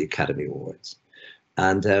door of the Academy Awards,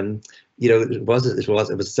 and you know, it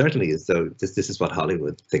was certainly as though this is what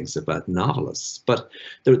Hollywood thinks about novelists. But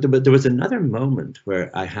there was another moment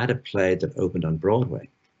where I had a play that opened on Broadway.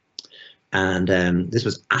 And this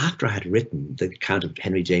was after I had written the account of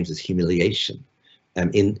Henry James's humiliation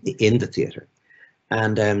in the theatre.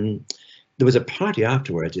 And there was a party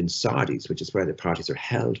afterwards in Sardi's, which is where the parties are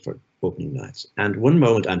held for opening nights. And one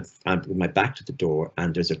moment I'm with my back to the door,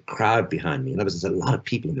 and there's a crowd behind me, and there's a lot of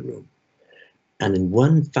people in the room. And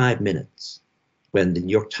in 5 minutes, when the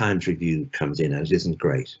New York Times review comes in, and it isn't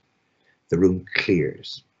great, the room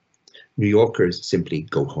clears. New Yorkers simply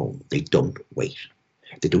go home. They don't wait.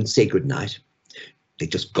 They don't say goodnight, they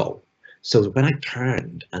just go. So when I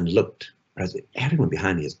turned and looked, everyone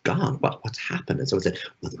behind me is gone. What's happened? And so I said,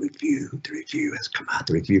 well, the review has come out,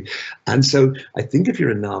 the review. And so I think if you're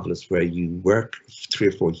a novelist where you work 3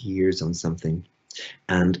 or 4 years on something,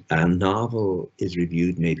 and a novel is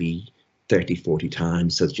reviewed maybe 30, 40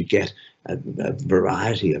 times, so that you get a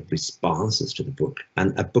variety of responses to the book.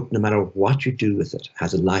 And a book, no matter what you do with it,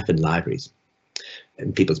 has a life in libraries,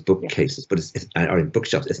 in people's bookcases, but or in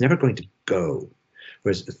bookshops. It's never going to go.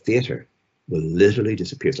 Whereas a theatre will literally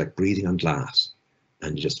disappear. It's like breathing on glass,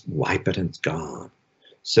 and you just wipe it and it's gone.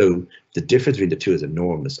 So the difference between the two is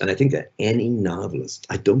enormous. And I think that any novelist,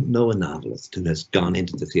 I don't know a novelist who has gone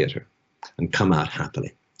into the theatre and come out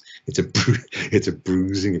happily. It's a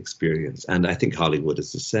bruising experience, and I think Hollywood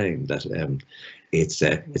is the same. That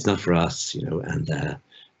it's not for us, you know.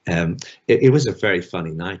 And it was a very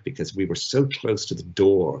funny night, because we were so close to the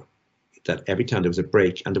door that every time there was a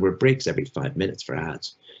break, and there were breaks every 5 minutes for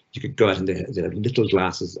ads, you could go out and they had little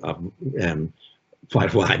glasses of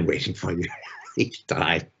white wine waiting for you each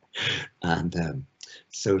time. And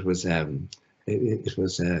so it was.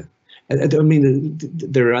 I mean,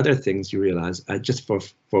 there are other things you realize. Just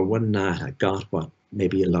for one night, I got what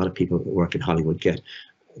maybe a lot of people who work in Hollywood get.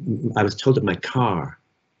 I was told that my car,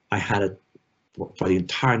 I had it for the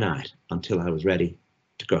entire night until I was ready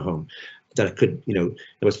to go home, that I could, you know,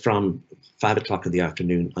 it was from 5 o'clock in the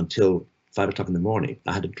afternoon until 5 o'clock in the morning.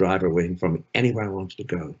 I had a driver waiting for me anywhere I wanted to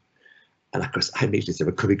go. And of course, I immediately said,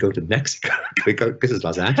 well, could we go to Mexico? Could we go, this is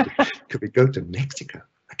Los Angeles, could we go to Mexico?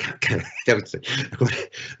 I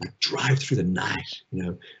drive through the night, you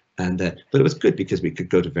know. And but it was good, because we could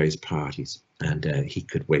go to various parties, and he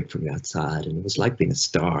could wait for me outside, and it was like being a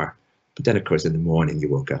star. But then, of course, in the morning you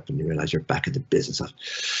woke up and you realize you're back in the business of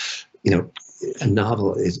you know, a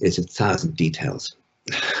novel is 1,000 details.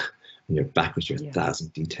 And you're back with your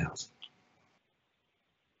 1,000 details.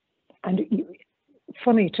 And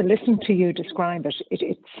funny to listen to you describe it,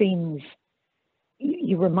 it seems,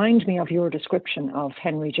 you remind me of your description of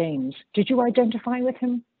Henry James. Did you identify with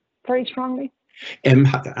him very strongly?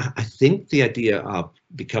 I think the idea of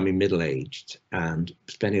becoming middle-aged and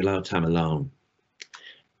spending a lot of time alone,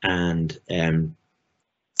 and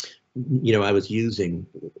you know, I was using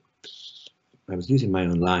my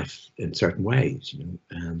own life in certain ways, you know,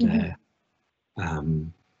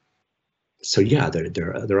 and so yeah,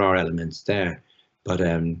 there are elements there, but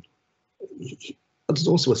there's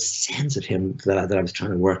also a sense of him that I was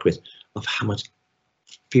trying to work with, of how much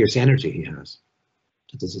fierce energy he has.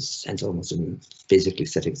 There's a sense almost of him physically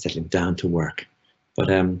settling down to work. But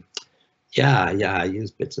yeah, I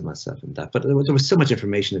used bits of myself in that. But there was so much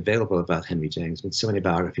information available about Henry James, with so many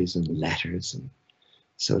biographies and letters, and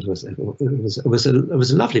so it was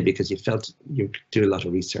lovely, because you felt you could do a lot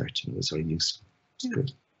of research, and it was very useful. It's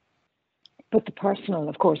good. But the personal,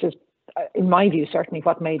 of course, is, in my view, certainly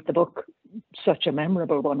what made the book such a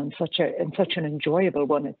memorable one, and such an enjoyable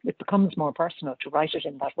one. It becomes more personal to write it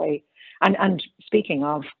in that way. And speaking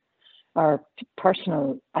of our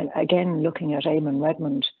personal, again, looking at Eamon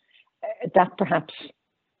Redmond, that perhaps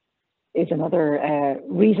is another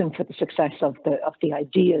reason for the success of the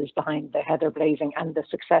ideas behind the Heather Blazing, and the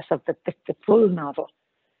success of the full novel,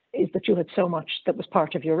 is that you had so much that was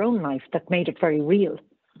part of your own life that made it very real.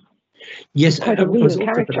 Yes, quite a real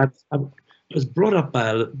character. I was brought up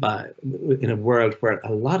in a world where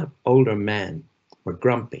a lot of older men were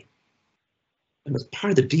grumpy. It was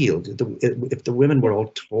part of the deal. If the women were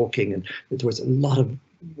all talking, and there was a lot of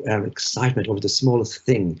excitement over the smallest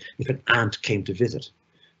thing, if an aunt came to visit.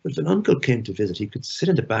 But if an uncle came to visit, he could sit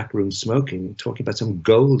in the back room smoking, talking about some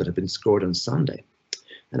goal that had been scored on Sunday.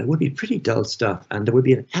 And it would be pretty dull stuff. And there would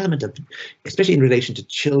be an element of, especially in relation to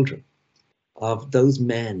children, of those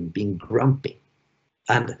men being grumpy.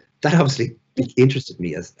 And that obviously interested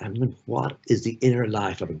me, as, I mean, what is the inner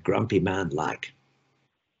life of a grumpy man like?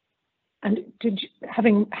 And did you,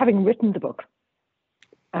 having written the book,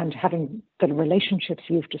 and having the relationships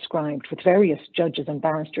you've described with various judges and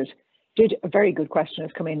barristers, did a very good question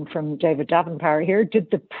has come in from David Davenpower here.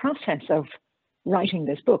 Did the process of writing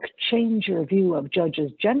this book change your view of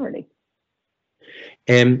judges generally?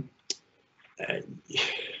 I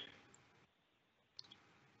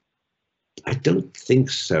don't think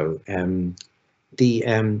so. I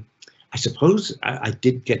suppose I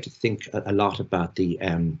did get to think a lot about the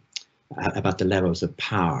levels of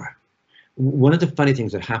power. One of the funny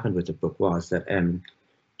things that happened with the book was that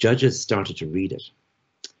judges started to read it,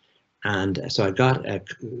 and so I got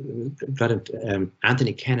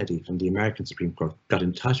Anthony Kennedy from the American Supreme Court got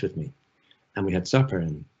in touch with me, and we had supper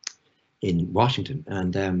in Washington.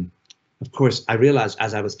 And of course, I realized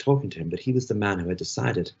as I was talking to him that he was the man who had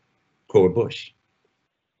decided Gore Bush.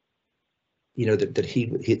 You know, that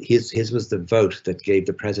his was the vote that gave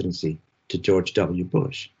the presidency to George W.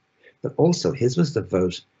 Bush, but also his was the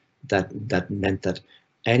vote that meant that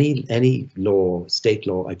any law, state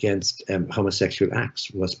law against homosexual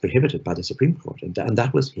acts was prohibited by the Supreme Court, and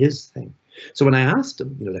that was his thing. So when I asked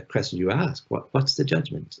him, you know, that question you asked, what's the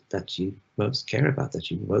judgment that you most care about,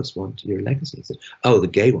 that you most want your legacy? He said, oh, the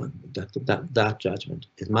gay one. That judgment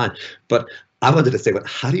is mine. But I wanted to say, well,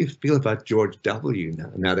 how do you feel about George W.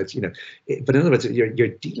 now that, you know? But in other words, you're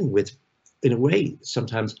dealing with, in a way,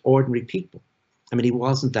 sometimes ordinary people. I mean, he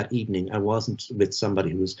wasn't that evening. I wasn't with somebody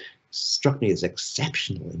who struck me as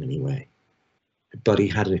exceptional in any way, but he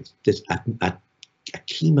had a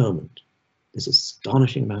key moment, this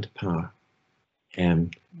astonishing amount of power,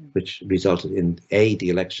 which resulted in the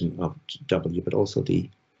election of W, but also the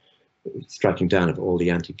striking down of all the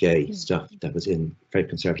anti-gay stuff that was in very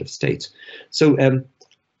conservative states. So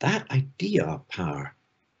that idea of power,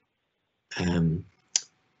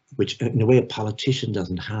 which in a way a politician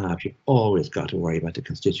doesn't have, you've always got to worry about the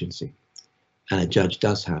constituency. And a judge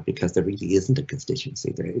does have, because there really isn't a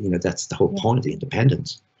constituency. There, you know, that's the whole point of the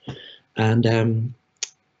independence. And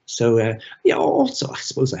yeah, also, I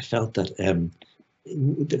suppose I felt that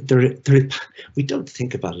we don't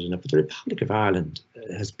think about it enough, but the Republic of Ireland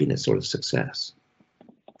has been a sort of success.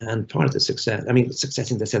 And part of the success, I mean,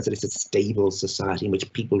 success in the sense that it's a stable society in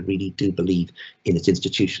which people really do believe in its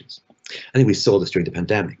institutions. I think we saw this during the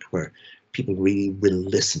pandemic, where people really will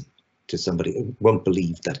listen to somebody who won't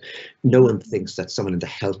believe that. No one thinks that someone in the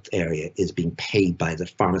health area is being paid by the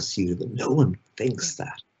pharmaceutical. No one thinks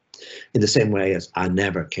that. In the same way as I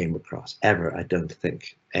never came across, ever, I don't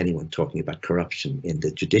think, anyone talking about corruption in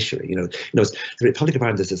the judiciary. The Republic of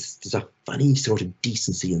Ireland, there's a funny sort of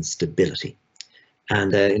decency and stability.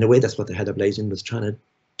 And in a way, that's what the Heather Blazin was trying to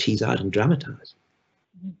tease out and dramatise.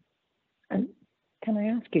 And can I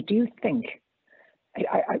ask you, do you think,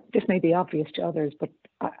 this may be obvious to others, but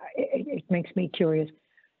it makes me curious,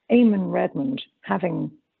 Eamon Redmond,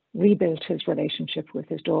 having rebuilt his relationship with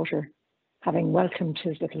his daughter, having welcomed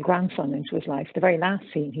his little grandson into his life, the very last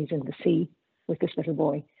scene, he's in the sea with this little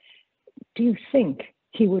boy, do you think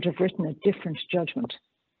he would have written a different judgment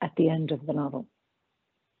at the end of the novel?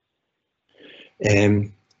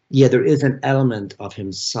 Yeah, there is an element of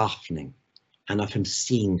him softening and of him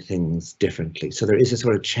seeing things differently. So there is a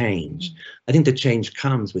sort of change. I think the change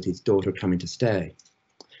comes with his daughter coming to stay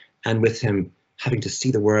and with him having to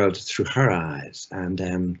see the world through her eyes.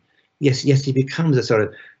 And yes, he becomes a sort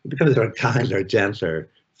of kinder, gentler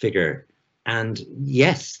figure. And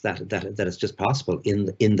yes, that is just possible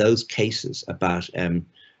in those cases about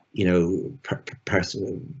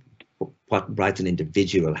what rights an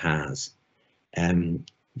individual has.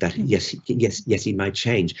 That yes, he might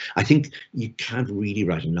change. I think you can't really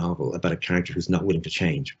write a novel about a character who's not willing to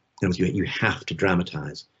change. You have to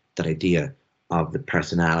dramatize that idea of the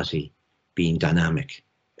personality being dynamic.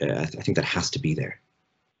 I think that has to be there.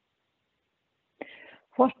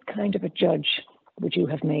 What kind of a judge would you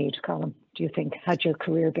have made, Colm, do you think, had your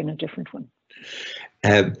career been a different one?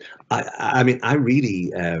 I mean, I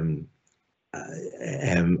really, I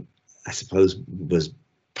suppose, was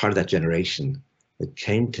part of that generation that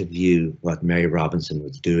came to view what Mary Robinson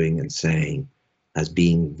was doing and saying as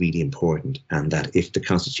being really important, and that if the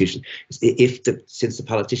Constitution, since the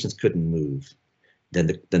politicians couldn't move, then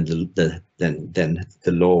the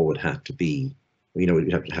law would have to be, we'd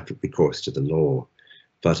have to recourse to the law.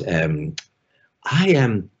 But I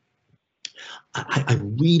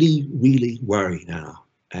really, really worry now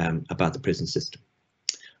about the prison system.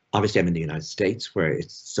 Obviously, I'm in the United States where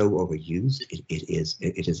it's so overused.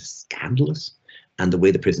 It is scandalous, and the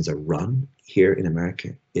way the prisons are run here in America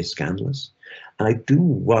is scandalous. And I do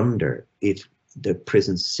wonder if the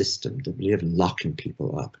prison system, the way of locking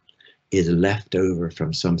people up, is left over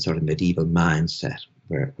from some sort of medieval mindset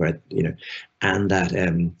where and that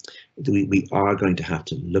we are going to have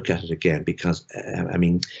to look at it again, because I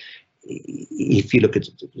mean, if you look at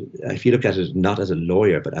it not as a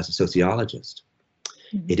lawyer but as a sociologist,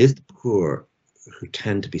 it is the poor who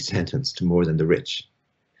tend to be sentenced to more than the rich,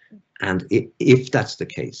 and if that's the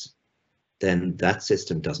case, then that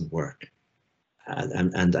system doesn't work.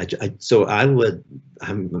 I'm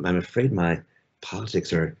afraid my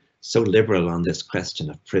politics are so liberal on this question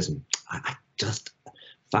of prison. I just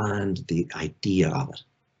find the idea of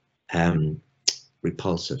it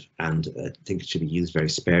repulsive, and I think it should be used very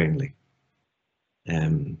sparingly.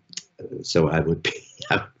 So I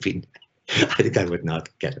think I would not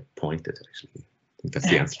get appointed, actually. I think that's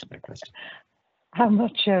the answer to my question. How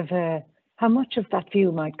much of that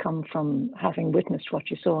view might come from having witnessed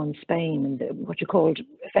what you saw in Spain and what you called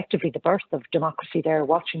effectively the birth of democracy there,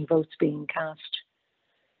 watching votes being cast?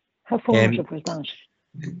 How formative was that?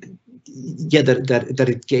 Yeah, that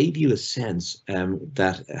it gave you a sense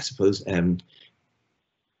that, I suppose,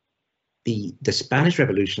 the Spanish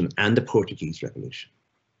Revolution and the Portuguese Revolution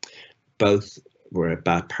both were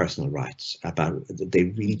about personal rights. They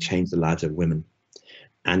really changed the lives of women,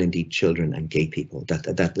 and indeed children and gay people. That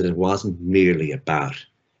it wasn't merely about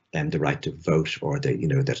the right to vote or the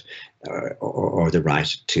or the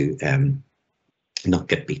right to not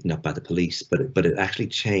get beaten up by the police, but it actually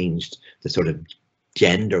changed. The sort of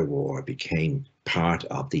gender war became part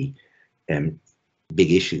of the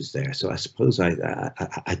big issues there. So I suppose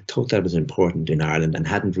I thought that was important in Ireland, and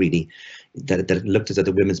hadn't really, that it looked as though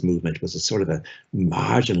the women's movement was a sort of a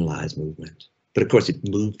marginalised movement. But of course it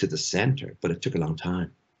moved to the centre, but it took a long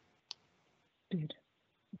time. It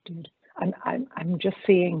did. I'm just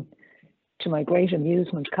seeing, to my great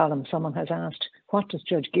amusement, Colm, someone has asked, what does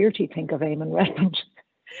Judge Gearty think of Eamon Redmond?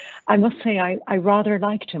 I must say I rather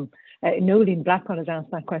liked him. Nolene Blackwell has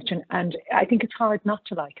asked that question, and I think it's hard not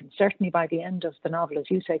to like him. Certainly by the end of the novel, as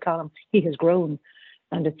you say, Colm, he has grown,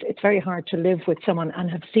 and it's very hard to live with someone and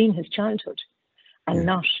have seen his childhood and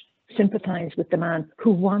not sympathise with the man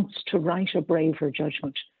who wants to write a braver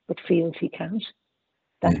judgment but feels he can't.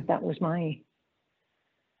 That was my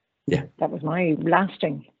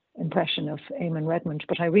lasting impression of Eamon Redmond,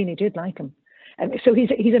 but I really did like him. So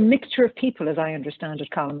he's a mixture of people, as I understand it,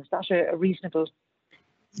 Colm. Is that a reasonable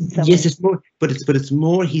summary? Yes, it's more, but it's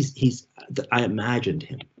more. I imagined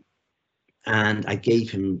him, and I gave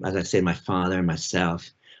him, as I say, my father, myself.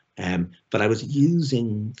 but I was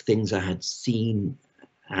using things I had seen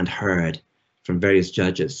and heard from various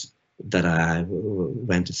judges that I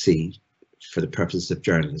went to see for the purposes of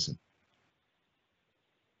journalism.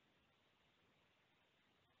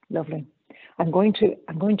 Lovely. I'm going to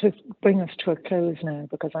bring us to a close now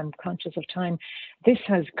because I'm conscious of time. This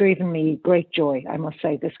has given me great joy, I must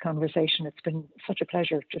say, this conversation. It's been such a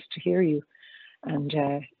pleasure just to hear you and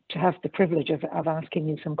to have the privilege of asking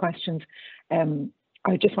you some questions.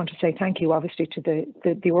 I just want to say thank you, obviously, to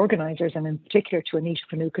the organisers, and in particular to Anita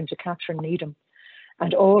Finucane, to Catherine Needham,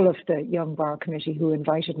 and all of the Young Bar Committee who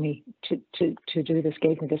invited me to do this,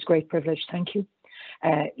 gave me this great privilege. Thank you.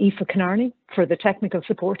 Aoife Canarney for the technical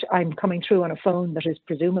support. I'm coming through on a phone that is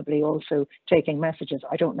presumably also taking messages.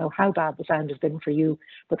 I don't know how bad the sound has been for you,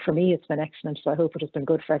 but for me it's been excellent, so I hope it has been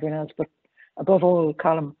good for everyone else. But above all,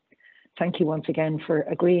 Colm, thank you once again for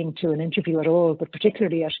agreeing to an interview at all, but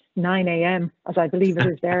particularly at 9 a.m, as I believe it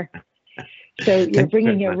is there. So you're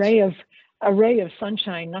bringing a ray of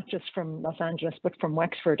sunshine, not just from Los Angeles, but from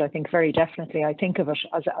Wexford, I think, very definitely. I think of it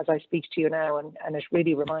as I speak to you now, and it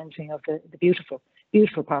really reminds me of the beautiful,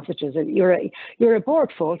 beautiful passages. You're a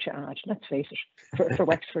board fáilte ad, let's face it, for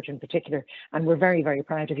Wexford in particular, and we're very, very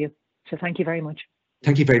proud of you. So thank you very much.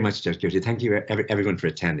 Thank you very much, Rose Gearty. Thank you, everyone, for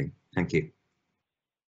attending. Thank you.